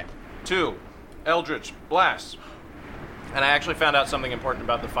 Okay. 2, Eldritch Blast. And I actually found out something important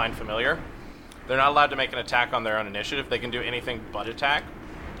about the Find Familiar. They're not allowed to make an attack on their own initiative. They can do anything but attack,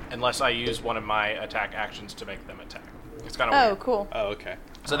 unless I use one of my attack actions to make them attack. It's kind of Oh, weird. cool. Oh, okay.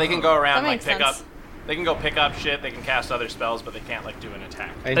 So they can go around That like makes pick sense. up. They can go pick up shit. They can cast other spells, but they can't like do an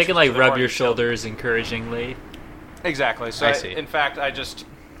attack. They can like So they're rub already your chill. shoulders encouragely. Exactly. So I see. in fact, I just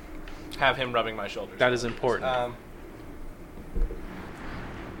have him rubbing my shoulders. That is important.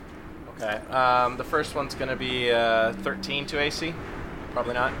 Okay. The first one's gonna be 13 to AC.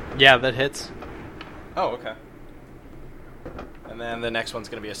 Probably not. Yeah, that hits. Oh, okay. And then the next one's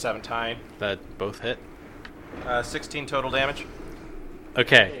gonna be a 17. That both hit. 16 total damage.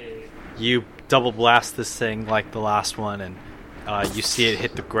 Okay. You double blast this thing like the last one, and you see it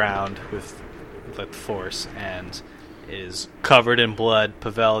hit the ground with force, and is covered in blood.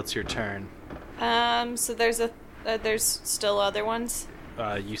 Pavel, it's your turn. So there's still other ones.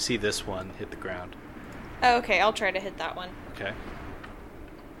 You see this one hit the ground. Oh, okay, I'll try to hit that one. Okay.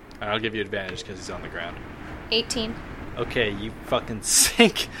 And I'll give you advantage because he's on the ground. 18. Okay, you fucking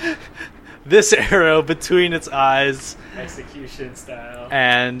sink this arrow between its eyes, Execution style.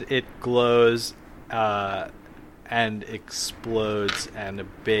 and it glows and explodes, and a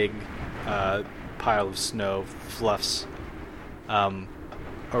big pile of snow fluffs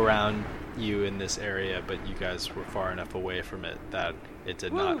around you in this area, but you guys were far enough away from it that it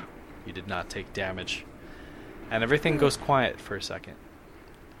did not. You did not take damage, and everything goes quiet for a second.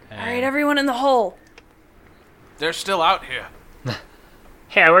 All right, everyone in the hole. They're still out here.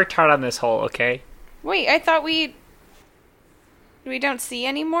 Hey, I worked hard on this hole, okay? Wait, I thought we don't see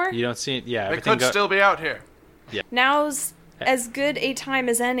anymore? You don't see it. Yeah, They everything could still be out here. Now's as good a time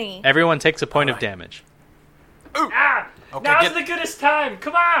as any. Everyone takes a point of damage. Ooh. Ah! Okay, Now's the goodest time!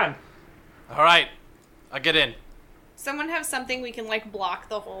 Come on! All right, I'll get in. Someone have something we can, like, block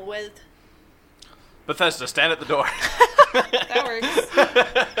the hole with. Bethesda, stand at the door. That works.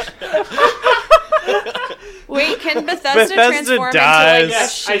 Wait, can Bethesda transform dies. into, like, a I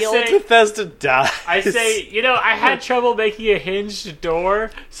shield? say- Bethesda dies. I say, I had trouble making a hinged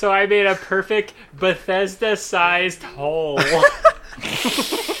door, so I made a perfect Bethesda-sized hole.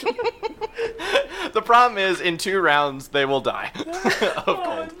 The problem is, in 2 rounds, they will die. Of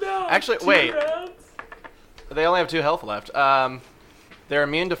cold. No, Actually, 2 wait. rounds? They only have 2 health left. They're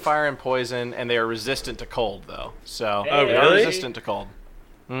immune to fire and poison, and they are resistant to cold, though. So Oh, they are really? resistant to cold.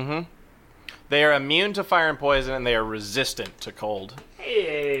 Mm-hmm. They are immune to fire and poison, and they are resistant to cold.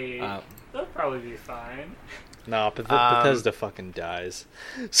 Hey, Uh, they'll probably be fine. No, Bethesda fucking dies.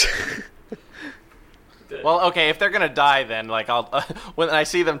 Well, okay, if they're gonna die, then like I'll when I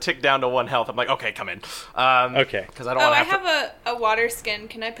see them tick down to 1 health, I'm like, okay, come in. Okay. Because I don't Oh, want I to have a water skin.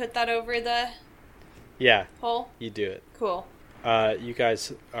 Can I put that over the Yeah, hole? you do it. Cool. You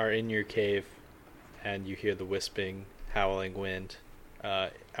guys are in your cave, and you hear the wisping, howling wind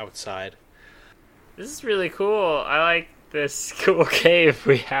outside. This is really cool. I like this cool cave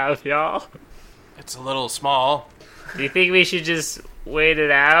we have, y'all. It's a little small. Do you think we should just wait it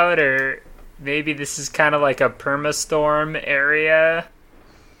out, or maybe this is kind of like a permastorm area?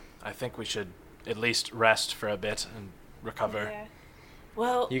 I think we should at least rest for a bit and recover. Yeah.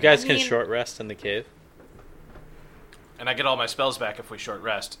 Well, You guys I can mean, short rest in the cave. And I get all my spells back if we short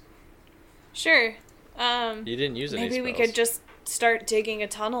rest. Sure. You didn't use any Maybe we spells. could just start digging a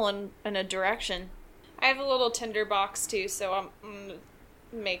tunnel in a direction. I have a little tinder box too, so I'm gonna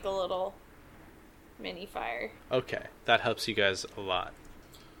make a little mini fire. Okay, that helps you guys a lot.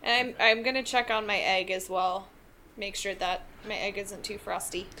 And I'm gonna check on my egg as well. Make sure that my egg isn't too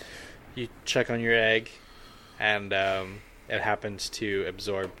frosty. You check on your egg, and it happens to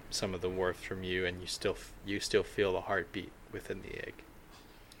absorb some of the warmth from you, and you still feel a heartbeat within the egg.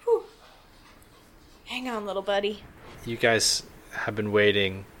 Whew. Hang on, little buddy. You guys have been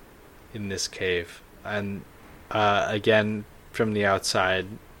waiting in this cave, and again from the outside,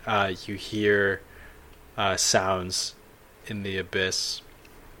 you hear sounds in the abyss.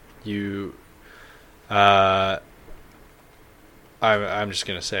 You, I'm just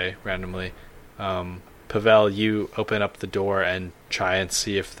gonna say randomly, Pavel, you open up the door and try and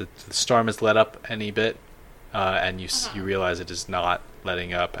see if the storm has let up any bit, and you realize it is not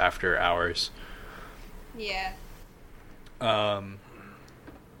letting up after hours. Yeah.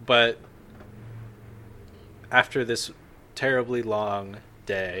 But after this terribly long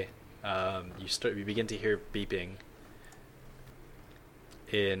day, you begin to hear beeping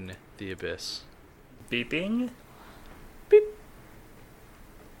in the abyss. Beeping? Beep.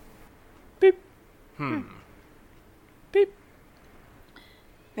 Beep. Beep.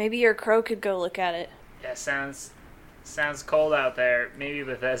 Maybe your crow could go look at it. Yeah, sounds cold out there. Maybe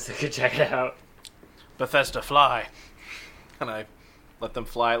Bethesda could check it out. Bethesda, fly. And I let them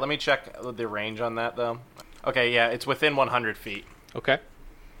fly. Let me check the range on that, though. Okay, yeah, it's within 100 feet. Okay.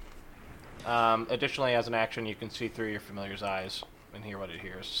 Additionally, as an action, you can see through your familiar's eyes and hear what it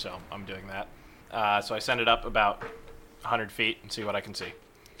hears, so I'm doing that. So I send it up about 100 feet and see what I can see.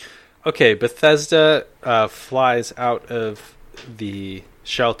 Okay, Bethesda flies out of the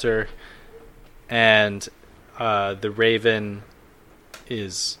shelter, and the raven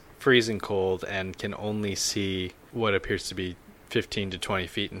is freezing cold and can only see what appears to be 15 to 20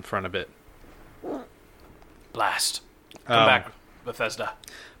 feet in front of it. Blast. Come back, Bethesda.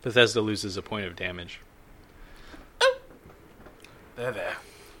 Bethesda loses a point of damage. There.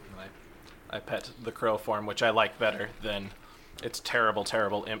 And I pet the crow form, which I like better than its terrible,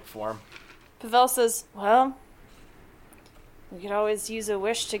 terrible imp form. Pavel says, well, we could always use a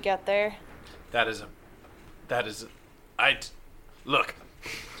wish to get there. Look.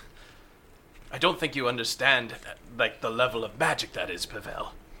 I don't think you understand, like, the level of magic that is,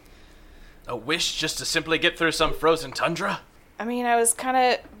 Pavel. A wish just to simply get through some frozen tundra? I mean, I was kind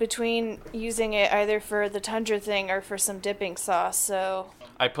of between using it either for the tundra thing or for some dipping sauce, so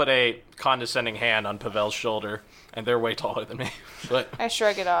I put a condescending hand on Pavel's shoulder, and they're way taller than me. But I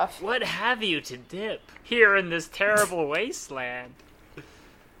shrug it off. What have you to dip here in this terrible wasteland?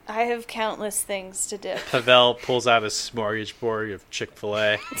 I have countless things to dip. Pavel pulls out a smorgasbord of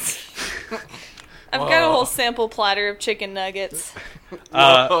Chick-fil-A. I've got a whole sample platter of chicken nuggets. The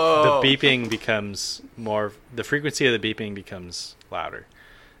beeping becomes more... The frequency of the beeping becomes louder.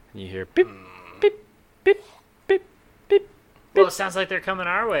 And you hear beep, beep, beep, beep, beep. Well, it sounds like they're coming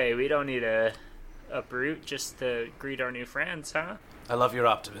our way. We don't need to uproot just to greet our new friends, huh? I love your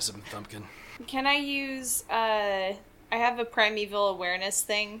optimism, Thumpkin. Can I use... I have a primeval awareness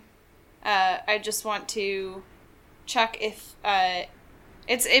thing. I just want to check if...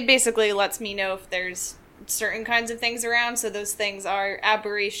 It basically lets me know if there's certain kinds of things around. So those things are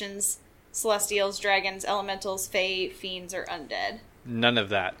aberrations, celestials, dragons, elementals, fae, fiends, or undead. None of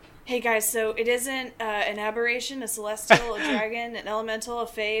that. Hey guys, so it isn't an aberration, a celestial, a dragon, an elemental, a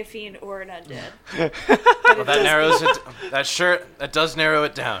fae, a fiend, or an undead. Well, that narrows it. That does narrow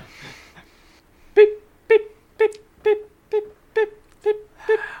it down. Beep, beep, beep, beep, beep, beep, beep,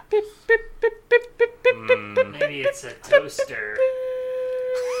 beep, beep, beep, beep, beep, beep, beep. Maybe it's a toaster.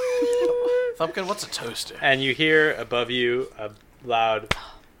 Thumpkin, what's a toaster? And you hear above you a loud...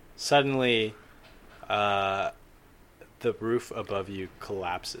 Suddenly, the roof above you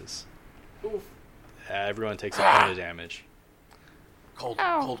collapses. Oof. Everyone takes a point of damage. Cold.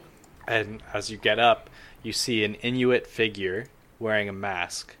 And as you get up, you see an Inuit figure wearing a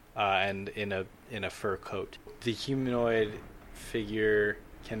mask and in a fur coat. The humanoid figure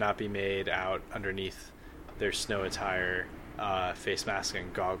cannot be made out underneath their snow attire, face mask,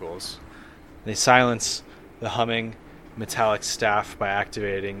 and goggles. They silence the humming metallic staff by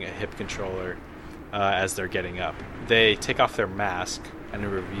activating a hip controller as they're getting up. They take off their mask, and it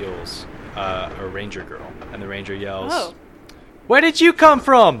reveals a ranger girl. And the ranger yells, Oh. "Where did you come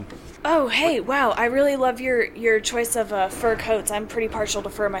from?" Oh, hey, wow, I really love your choice of fur coats. I'm pretty partial to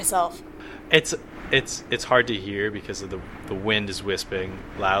fur myself. It's hard to hear because of the wind is whispering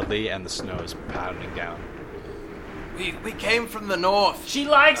loudly and the snow is pounding down. We came from the north. She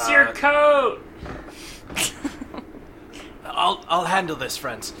likes your coat! I'll handle this,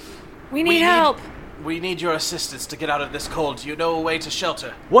 friends. We need help. We need your assistance to get out of this cold. Do you know a way to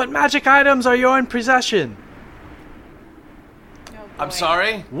shelter? What magic items are you in possession? Oh, boy. I'm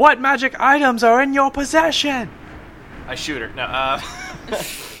sorry? What magic items are in your possession? I shoot her. No,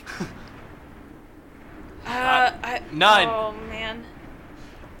 9. Oh, man.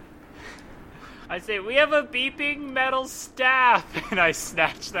 I say, we have a beeping metal staff, and I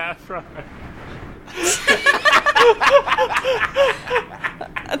snatch that from her.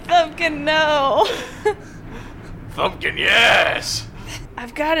 Thumpkin, no. Thumpkin, yes!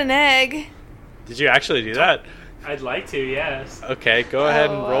 I've got an egg. Did you actually do that? I'd like to, yes. Okay, go ahead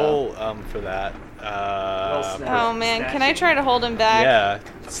and Oh, roll for that. Roll snap. Oh, man, can I try to hold him back? Yeah,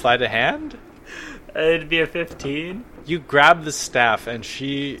 slide a hand. It'd be a 15. You grab the staff, and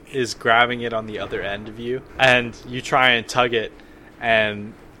she is grabbing it on the other end of you, and you try and tug it,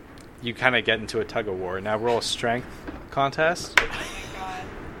 and you kind of get into a tug of war. Now roll a strength contest.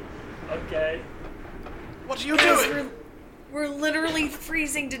 Okay. What are you Guys, doing? we're literally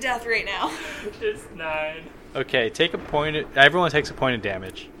freezing to death right now. It's 9. Okay, take a point. Everyone takes a point of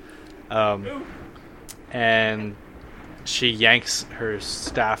damage, and she yanks her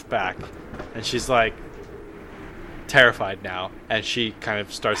staff back, and she's like terrified now, and she kind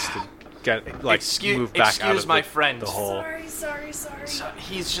of starts to get move back out of my friend. the hole. Sorry.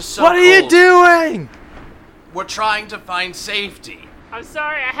 He's just so What are you cold. doing? We're trying to find safety. I'm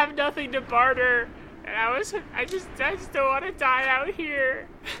sorry, I have nothing to barter, and I just don't want to die out here.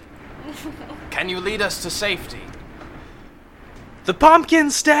 Can you lead us to safety? The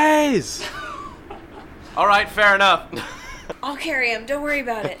pumpkin stays. All right, fair enough. I'll carry him. Don't worry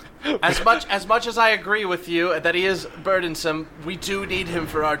about it. As much as I agree with you that he is burdensome, we do need him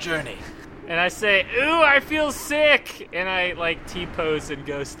for our journey. And I say, ooh, I feel sick! And I, T-pose and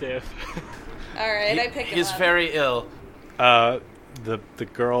go stiff. All right, I pick him He's up. very ill. The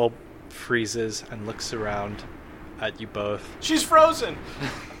girl freezes and looks around at you both. She's frozen.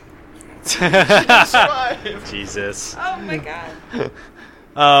 She didn't survive. Jesus. Oh my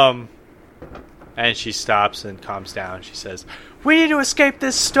god. And she stops and calms down. She says, "We need to escape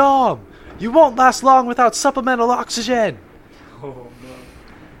this storm. You won't last long without supplemental oxygen. Oh, no.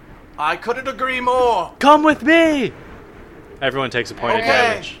 I couldn't agree more. Come with me." Everyone takes a point of Okay.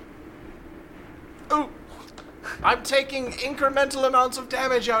 damage. Ooh, I'm taking incremental amounts of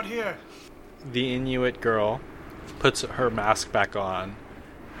damage out here. The Inuit girl puts her mask back on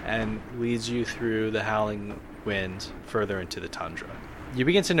and leads you through the howling wind further into the tundra. You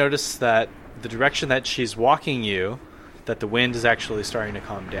begin to notice that the direction that she's walking you, that the wind is actually starting to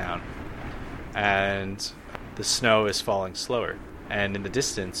calm down, and the snow is falling slower. and in the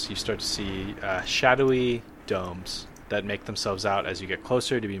distance you start to see shadowy domes that make themselves out as you get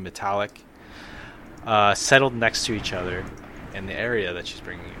closer to be metallic, settled next to each other in the area that she's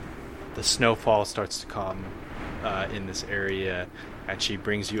bringing you. The snowfall starts to come in this area, and she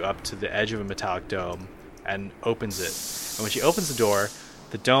brings you up to the edge of a metallic dome and opens it. And when she opens the door,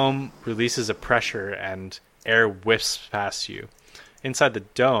 the dome releases a pressure and air whips past you. Inside the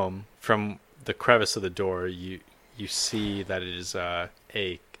dome, from the crevice of the door, you see that it is a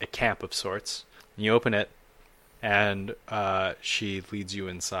camp of sorts. You open it, and she leads you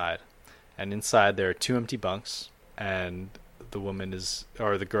inside. And inside there are 2 empty bunks, and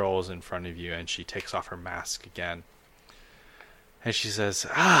the girl is in front of you, and she takes off her mask again. And she says,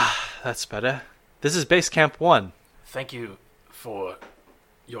 that's better. This is base camp 1. Thank you for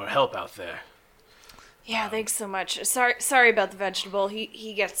your help out there. Yeah, thanks so much. Sorry about the vegetable.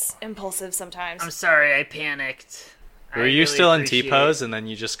 He gets impulsive sometimes. I'm sorry, I panicked. Were you still in T-pose, and then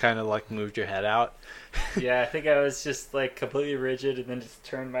you just kind of like moved your head out? Yeah, I think I was just like completely rigid and then just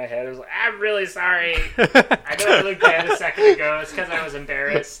turned my head. I was like, I'm really sorry. I know I looked bad a second ago. It's because I was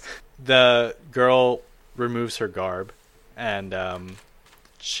embarrassed. The girl removes her garb, and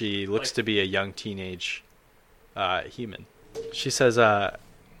she looks to be a young teenage human. She says,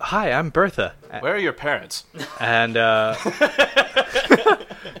 hi, I'm Bertha. Where are your parents? And the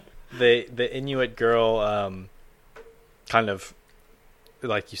Inuit girl kind of,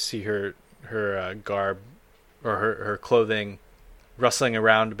 like, you see her garb or her clothing rustling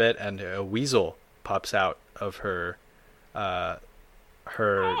around a bit, and a weasel pops out of her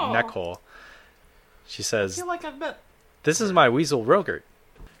neck hole. She says, I feel like I've met... This is my weasel Rogert.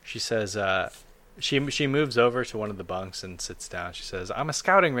 She says, she moves over to one of the bunks and sits down. She says, I'm a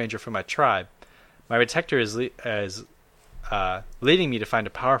scouting ranger for my tribe. My detector is leading me to find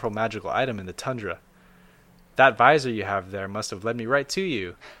a powerful magical item in the tundra. That visor you have there must have led me right to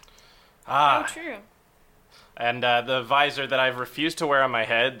you. Oh, true. And the visor that I've refused to wear on my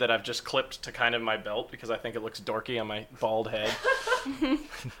head, that I've just clipped to kind of my belt because I think it looks dorky on my bald head.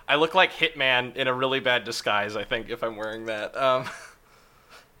 I look like Hitman in a really bad disguise, I think, if I'm wearing that.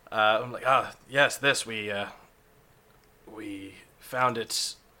 I'm like, yes, this, we found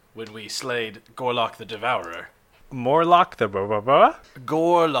it when we slayed Gorlock the Devourer. Morlock the blah.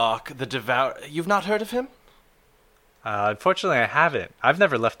 Gorlock the Devourer. You've not heard of him? Unfortunately, I haven't. I've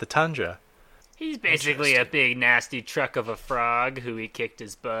never left the tundra. He's basically a big, nasty truck of a frog who we kicked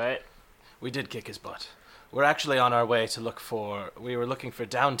his butt. We did kick his butt. We're actually on our way to we were looking for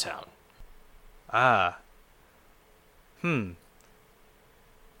downtown. I've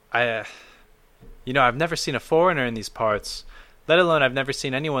never seen a foreigner in these parts, let alone I've never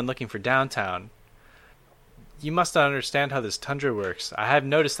seen anyone looking for downtown. You must not understand how this tundra works. I have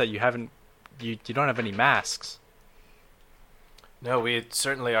noticed that you don't have any masks. No, we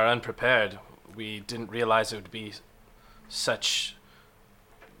certainly are unprepared. We didn't realize it would be such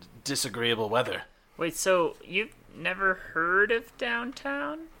disagreeable weather. Wait, so you've never heard of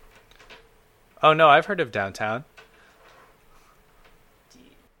downtown? Oh no, I've heard of downtown.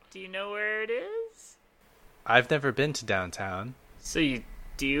 Do you know where it is? I've never been to downtown. So you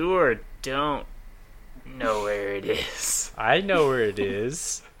do or don't know where it is? I know where it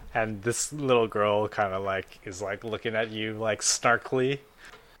is. And this little girl kind of is looking at you snarkily.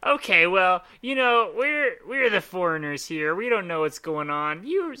 Okay, well, we're the foreigners here. We don't know what's going on.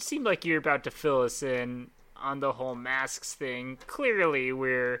 You seem like you're about to fill us in on the whole masks thing. Clearly,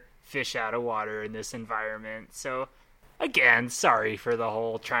 we're fish out of water in this environment. So, again, sorry for the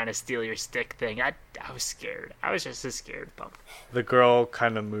whole trying to steal your stick thing. I was scared. I was just a scared bump. The girl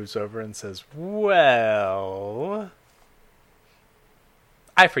kind of moves over and says, well,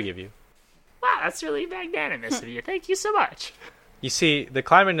 I forgive you. Wow, that's really magnanimous of you. Thank you so much. You see, the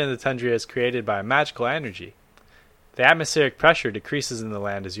climate in the tundra is created by magical energy. The atmospheric pressure decreases in the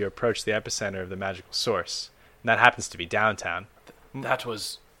land as you approach the epicenter of the magical source, and that happens to be downtown. That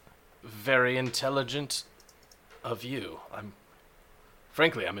was very intelligent of you.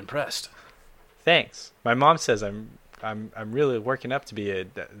 Frankly, I'm impressed. Thanks. My mom says I'm really working up to be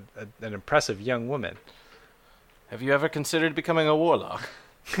an impressive young woman. Have you ever considered becoming a warlock?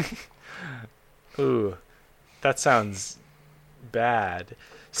 Ooh, that sounds bad.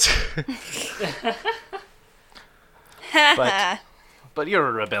 But you're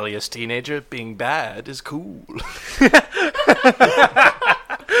a rebellious teenager. Being bad is cool.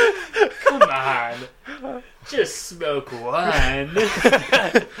 Come on. Just smoke one.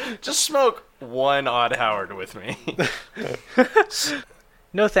 Just smoke one Odd Howard with me.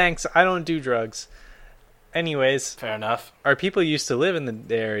 No thanks, I don't do drugs. Anyways, Fair enough. our people used to live in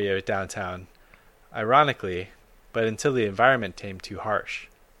the area downtown. Ironically, but until the environment became too harsh.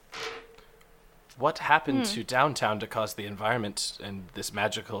 What happened to downtown to cause the environment and this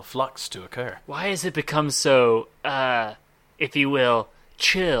magical flux to occur? Why has it become so, if you will,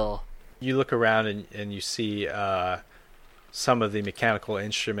 chill? You look around and you see some of the mechanical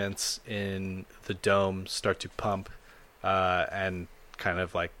instruments in the dome start to pump and kind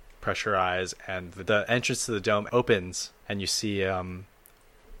of like pressurize, and the entrance to the dome opens, and you see a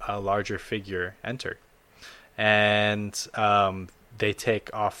larger figure enter. And they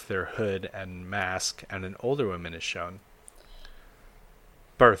take off their hood and mask, and an older woman is shown.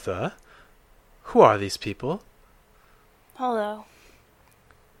 Bertha, who are these people? Hello.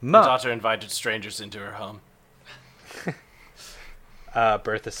 The daughter invited strangers into her home.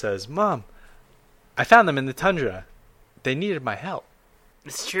 Bertha says, Mom, I found them in the tundra. They needed my help.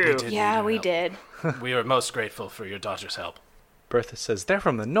 It's true. Yeah, we did. We are most grateful for your daughter's help. Bertha says, they're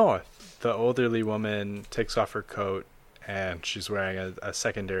from the north. The elderly woman takes off her coat, and she's wearing a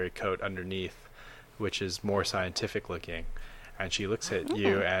secondary coat underneath, which is more scientific looking. And she looks at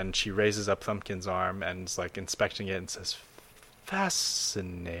you, and she raises up Thumpkin's arm and is like inspecting it and says,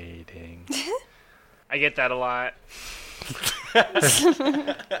 fascinating. I get that a lot.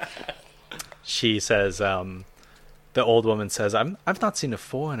 She says, the old woman says, I've not seen a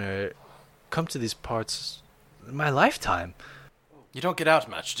foreigner come to these parts in my lifetime. You don't get out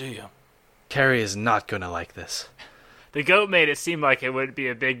much, do you? Carrie is not going to like this. The goat made it seem like it wouldn't be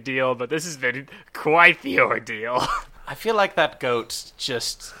a big deal, but this has been quite the ordeal. I feel like that goat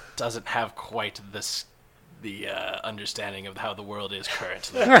just doesn't have quite the understanding of how the world is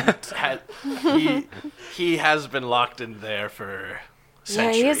currently. He has been locked in there for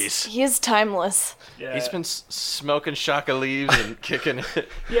centuries. He is timeless. Yeah. He's been smoking shaka leaves and kicking it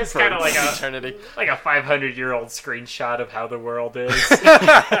It's for kind of like eternity. like a 500-year-old screenshot of how the world is.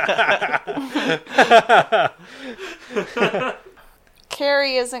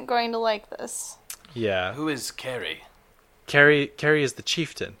 Carrie isn't going to like this. Yeah. Who is Carrie? Carrie is the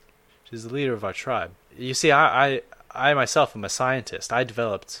chieftain. She's the leader of our tribe. You see, I myself am a scientist. I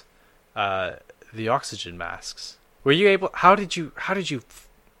developed the oxygen masks. Were you able? How did you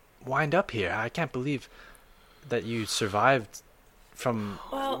wind up here? I can't believe that you survived from.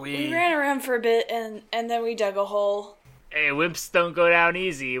 Well, we ran around for a bit and then we dug a hole. Hey, Wimps don't go down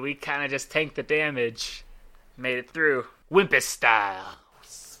easy. We kind of just tanked the damage. Made it through. Wimpus style.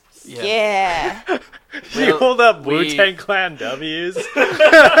 Yeah. You hold up Wu-Tang Clan W's. We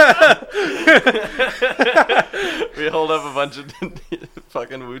hold up a bunch of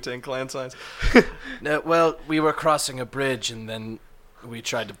fucking Wu-Tang Clan signs. No, well, we were crossing a bridge, and then we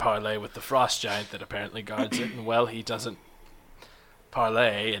tried to parlay with the frost giant that apparently guards it, and well, he doesn't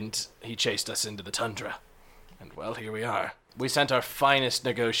parlay, and he chased us into the tundra. And well, here we are. We sent our finest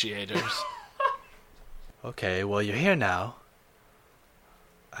negotiators. Okay, well, you're here now.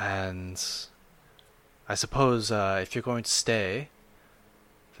 And I suppose if you're going to stay,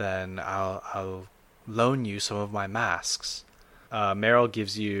 then I'll loan you some of my masks. Meryl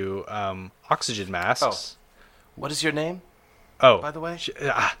gives you oxygen masks. Oh. What is your name, Oh, by the way?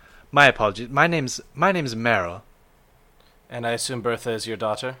 my apologies. My name's Meryl. And I assume Bertha is your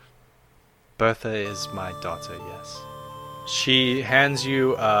daughter? Bertha is my daughter, yes. She hands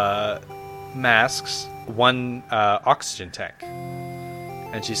you masks, one oxygen tank.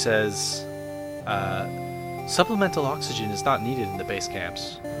 And she says, supplemental oxygen is not needed in the base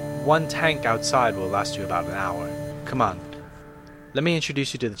camps. One tank outside will last you about an hour. Come on. Let me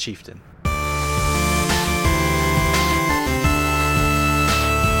introduce you to the chieftain.